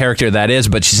what character that is,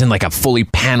 but she's in like a fully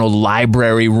paneled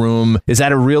library room. Is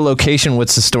that a real location?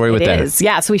 What's the story with that? It is.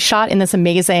 Yeah. So we shot in this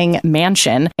amazing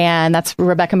mansion, and that's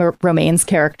Rebecca Romaine's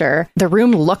character. The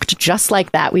room looked just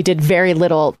like that. We did very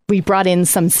little. We brought in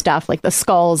some stuff like the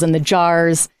skulls and the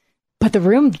jars, but the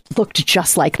room looked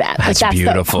just like that. That's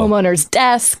beautiful. The homeowner's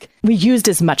desk. We used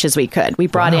as much as we could. We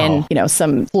brought in,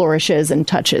 some flourishes and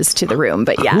touches to the room.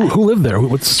 But yeah. Who lived there?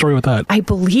 What's the story with that? I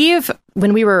believe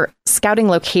when we were scouting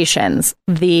locations,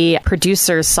 the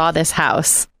producers saw this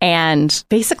house, and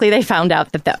basically they found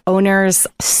out that the owner's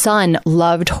son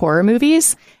loved horror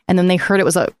movies. And then they heard it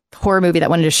was a horror movie that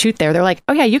wanted to shoot there. They're like,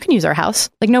 oh yeah, you can use our house.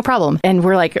 Like, no problem. And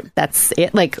we're like, that's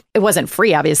it. Like, it wasn't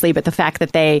free, obviously, but the fact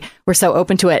that they were so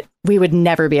open to it, we would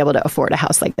never be able to afford a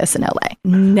house like this in LA.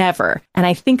 Never. And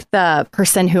I think the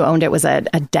person who owned it was a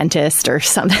dentist or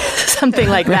something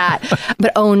like that,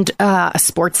 but owned a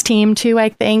sports team too, I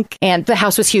think. And the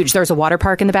house was huge. There was a water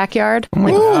park in the backyard.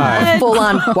 Like, full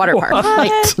on water park.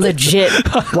 Like, legit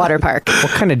water park.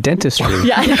 What kind of dentistry?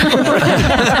 Yeah.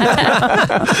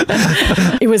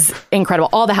 It was incredible.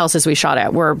 All the houses we shot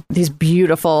at were these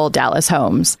beautiful Dallas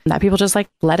homes that people just like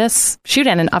let us shoot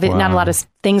in. And obviously not a lot of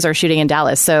things are shooting in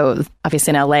Dallas. So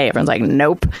obviously in LA, everyone's like,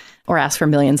 nope. Or ask for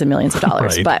millions and millions of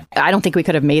dollars. Right. But I don't think we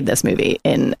could have made this movie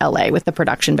in LA with the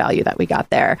production value that we got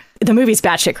there. The movie's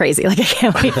batshit crazy. Like, I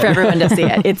can't wait for everyone to see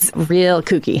it. It's real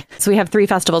kooky. So we have 3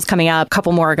 festivals coming up. A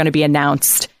couple more are going to be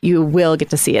announced. You will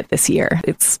get to see it this year.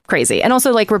 It's crazy. And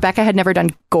also, like, Rebecca had never done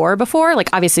gore before. Like,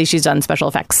 obviously she's done special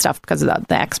effects stuff because of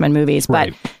the X-Men movies, but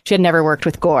she had never worked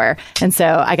with gore. And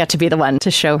so I got to be the one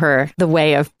to show her the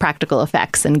way of practical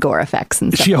effects and gore effects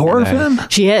and stuff. Is she a horror fan?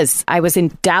 She is. I was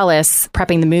in Dallas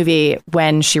prepping the movie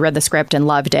when she read the script and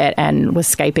loved it and was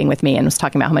Skyping with me and was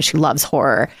talking about how much she loves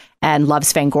horror and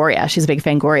loves Fangoria. She's a big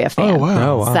Fangoria fan. Oh,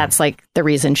 wow. So that's like the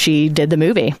reason she did the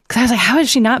movie. Because I was like, how has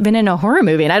she not been in a horror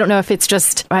movie? And I don't know if it's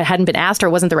just I hadn't been asked or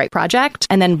it wasn't the right project.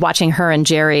 And then watching her and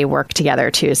Jerry work together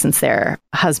too, since they're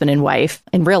husband and wife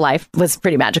in real life, was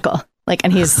pretty magical. Like,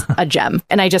 and he's a gem.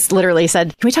 And I just literally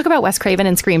said, can we talk about Wes Craven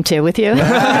and Scream 2 with you?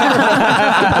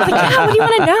 I was like, yeah, what do you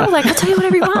want to know? Like, I'll tell you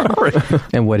whatever you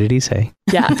want. And what did he say?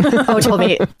 Yeah. Oh, he told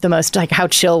me the most, like, how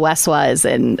chill Wes was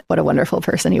and what a wonderful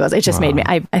person he was. It just made me,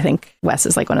 I think Wes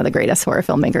is like one of the greatest horror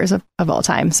filmmakers of all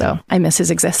time. So I miss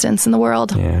his existence in the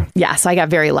world. Yeah. So I got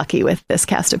very lucky with this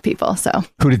cast of people. So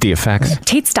who did the effects?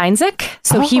 Tate Steinsick.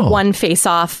 So he won Face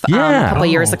Off a couple of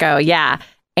years ago. Yeah.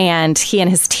 And he and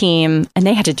his team, and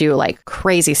they had to do like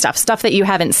crazy stuff that you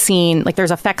haven't seen. Like,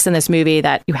 there's effects in this movie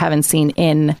that you haven't seen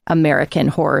in American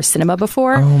horror cinema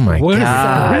before. Oh my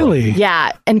God. Really?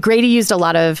 Yeah. And Grady used a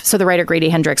lot of, so the writer Grady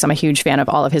Hendrix, I'm a huge fan of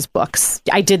all of his books.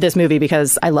 I did this movie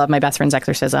because I love My Best Friend's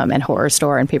Exorcism and Horror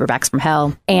Store and Paperbacks from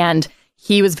Hell. And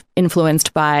he was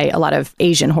influenced by a lot of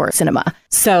Asian horror cinema.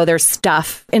 So there's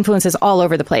influences all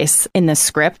over the place in this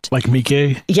script. Like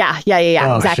Miike? Yeah,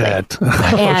 oh, exactly. Shit.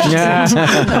 And,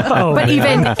 but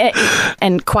even,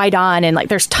 and Qui-Gon, and like,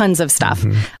 there's tons of stuff.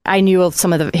 Mm-hmm. I knew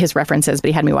some of his references, but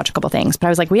he had me watch a couple things. But I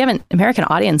was like, American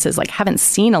audiences like haven't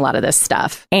seen a lot of this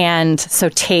stuff. And so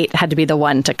Tate had to be the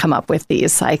one to come up with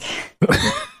these like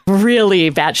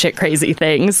really batshit crazy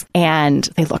things, and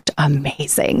they looked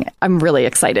amazing. I'm really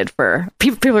excited for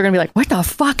people are gonna be like, what the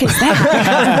fuck is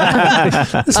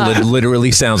that? This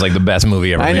literally sounds like the best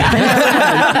movie ever made.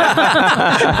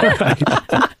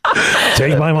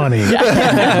 Take my money.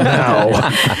 No.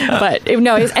 But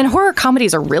no, and horror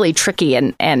comedies are really tricky,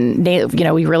 and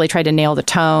we really tried to nail the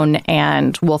tone,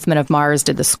 and Wolfman of Mars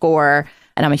did the score.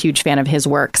 And I'm a huge fan of his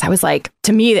work. So I was like,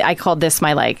 to me, I called this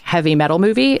my like heavy metal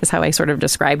movie is how I sort of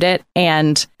described it.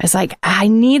 And I was like, I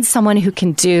need someone who can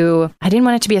I didn't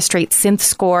want it to be a straight synth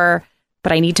score,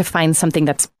 but I need to find something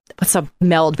what's a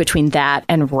meld between that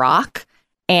and rock.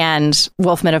 And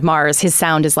Wolfman of Mars, his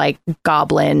sound is like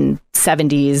Goblin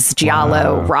 70s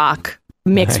Giallo rock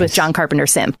mixed with John Carpenter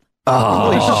synth.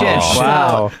 Oh, holy shit.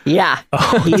 Wow. Yeah.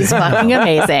 He's fucking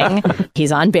amazing.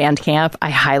 He's on Bandcamp.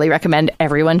 I highly recommend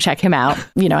everyone check him out.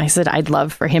 I said, I'd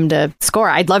love for him to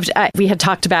score. We had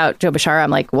talked about Joe Bishara.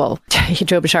 I'm like, well,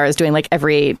 Joe Bishara is doing like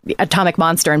every Atomic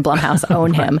Monster and Blumhouse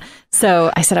own him.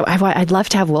 So I said, I'd love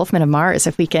to have Wolfman of Mars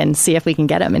if we can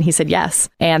get him. And he said, yes.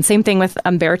 And same thing with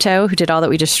Umberto, who did All That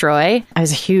We Destroy. I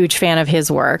was a huge fan of his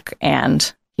work,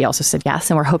 and he also said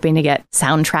yes, and we're hoping to get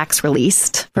soundtracks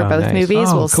released for both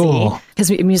movies. We'll see.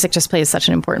 because music just plays such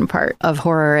an important part of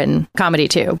horror and comedy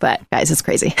too. But guys, it's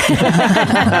crazy.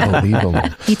 Unbelievable.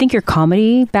 Do you think your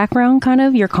comedy background,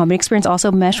 your comedy experience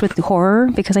also meshed with the horror?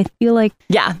 Because I feel like...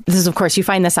 Yeah, this is, of course, you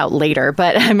find this out later,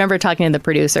 but I remember talking to the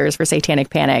producers for Satanic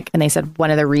Panic, and they said one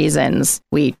of the reasons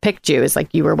we picked you is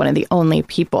like you were one of the only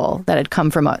people that had come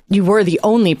from you were the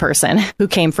only person who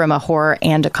came from a horror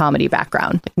and a comedy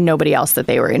background. Like, nobody else that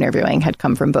they were interviewing had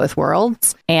come from both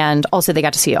worlds. And also they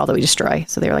got to see All That We Destroy.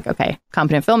 So they were like, okay,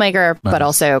 competent filmmaker, but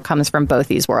also comes from both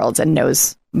these worlds and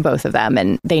knows both of them.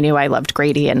 And they knew I loved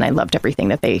Grady and I loved everything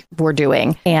that they were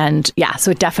doing. And yeah,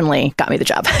 so it definitely got me the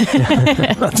job.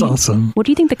 That's awesome. What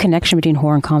do you think the connection between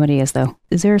horror and comedy is, though?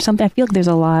 Is there something? I feel like there's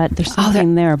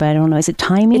something there, but I don't know. Is it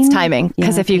timing? It's timing.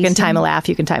 Because if you can time a laugh,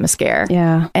 you can time a scare.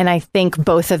 Yeah. And I think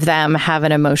both of them have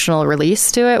an emotional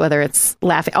release to it, whether it's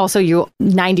laughing. Also,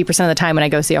 90% of the time when I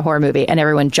go see a horror movie and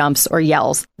everyone jumps or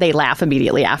yells, they laugh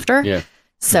immediately after. Yeah.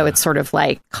 So it's sort of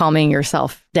like calming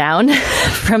yourself down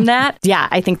from that. Yeah,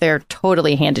 I think they're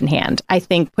totally hand in hand. I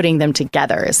think putting them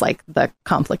together is like the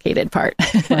complicated part.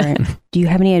 Right. Do you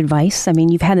have any advice? I mean,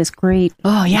 you've had this great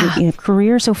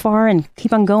career so far and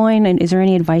keep on going. And is there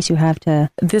any advice you have to...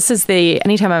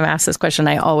 Anytime I'm asked this question,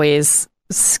 I always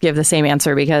give the same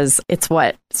answer because it's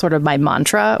what sort of my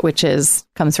mantra, which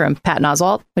comes from Patton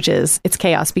Oswalt, which is it's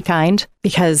chaos, be kind.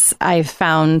 Because I've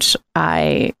found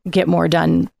I get more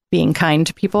done being kind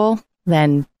to people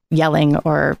than yelling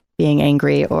or being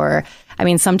angry. Or, I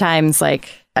mean, sometimes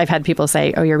like I've had people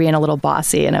say, oh, you're being a little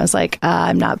bossy. And I was like,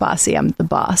 I'm not bossy. I'm the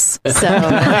boss. So,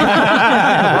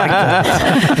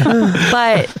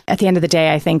 but at the end of the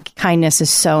day, I think kindness is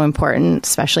so important,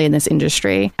 especially in this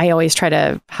industry. I always try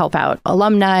to help out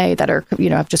alumni that are,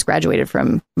 have just graduated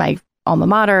from my alma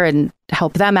mater and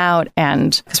help them out.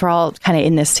 And because we're all kind of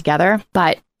in this together,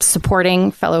 but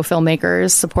supporting fellow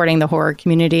filmmakers, supporting the horror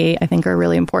community, I think are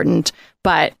really important.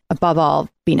 But above all,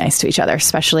 be nice to each other,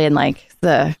 especially in like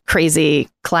the crazy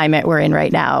climate we're in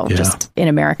right now, just in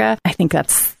America. I think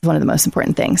that's one of the most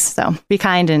important things. So be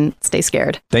kind and stay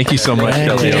scared. Thank you so much,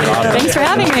 Chelsea. Thanks for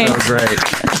having me. That was great.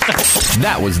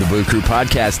 That was the Boo Crew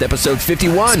Podcast, episode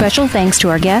 51. Special thanks to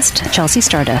our guest, Chelsea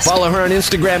Stardust. Follow her on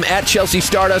Instagram at Chelsea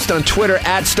Stardust, on Twitter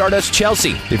at Stardust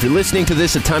Chelsea. If you're listening to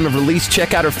this at time of release,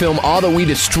 check out her film All That We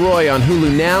Destroy on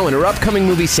Hulu now, and her upcoming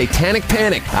movie Satanic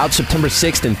Panic, out September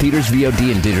 6th in theaters,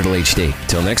 VOD, and digital HD.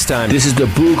 Till next time. This is the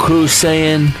Boo Crew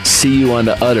saying, see you on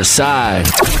the other side.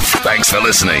 Thanks for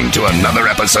listening to another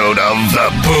episode of the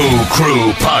Boo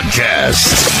Crew Podcast.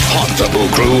 Haunt the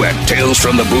Boo Crew at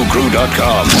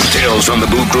talesfromthebooCrew.com. Tales from the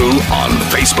Boo Crew on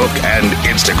Facebook and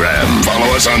Instagram.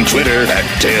 Follow us on Twitter at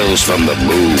Tales from the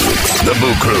Boo. The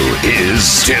Boo Crew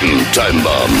is Tim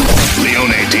Timebomb,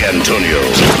 Leone D'Antonio,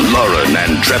 Lauren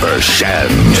and Trevor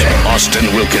Shand, Austin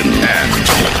Wilkin, and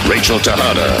Rachel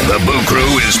Tejada. The Boo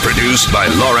Crew is produced by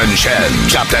Lauren Shand,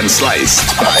 chopped and sliced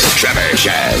by Trevor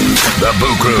Shand. The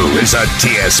Boo Crew is a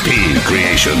TSP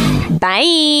creation.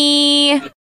 Bye.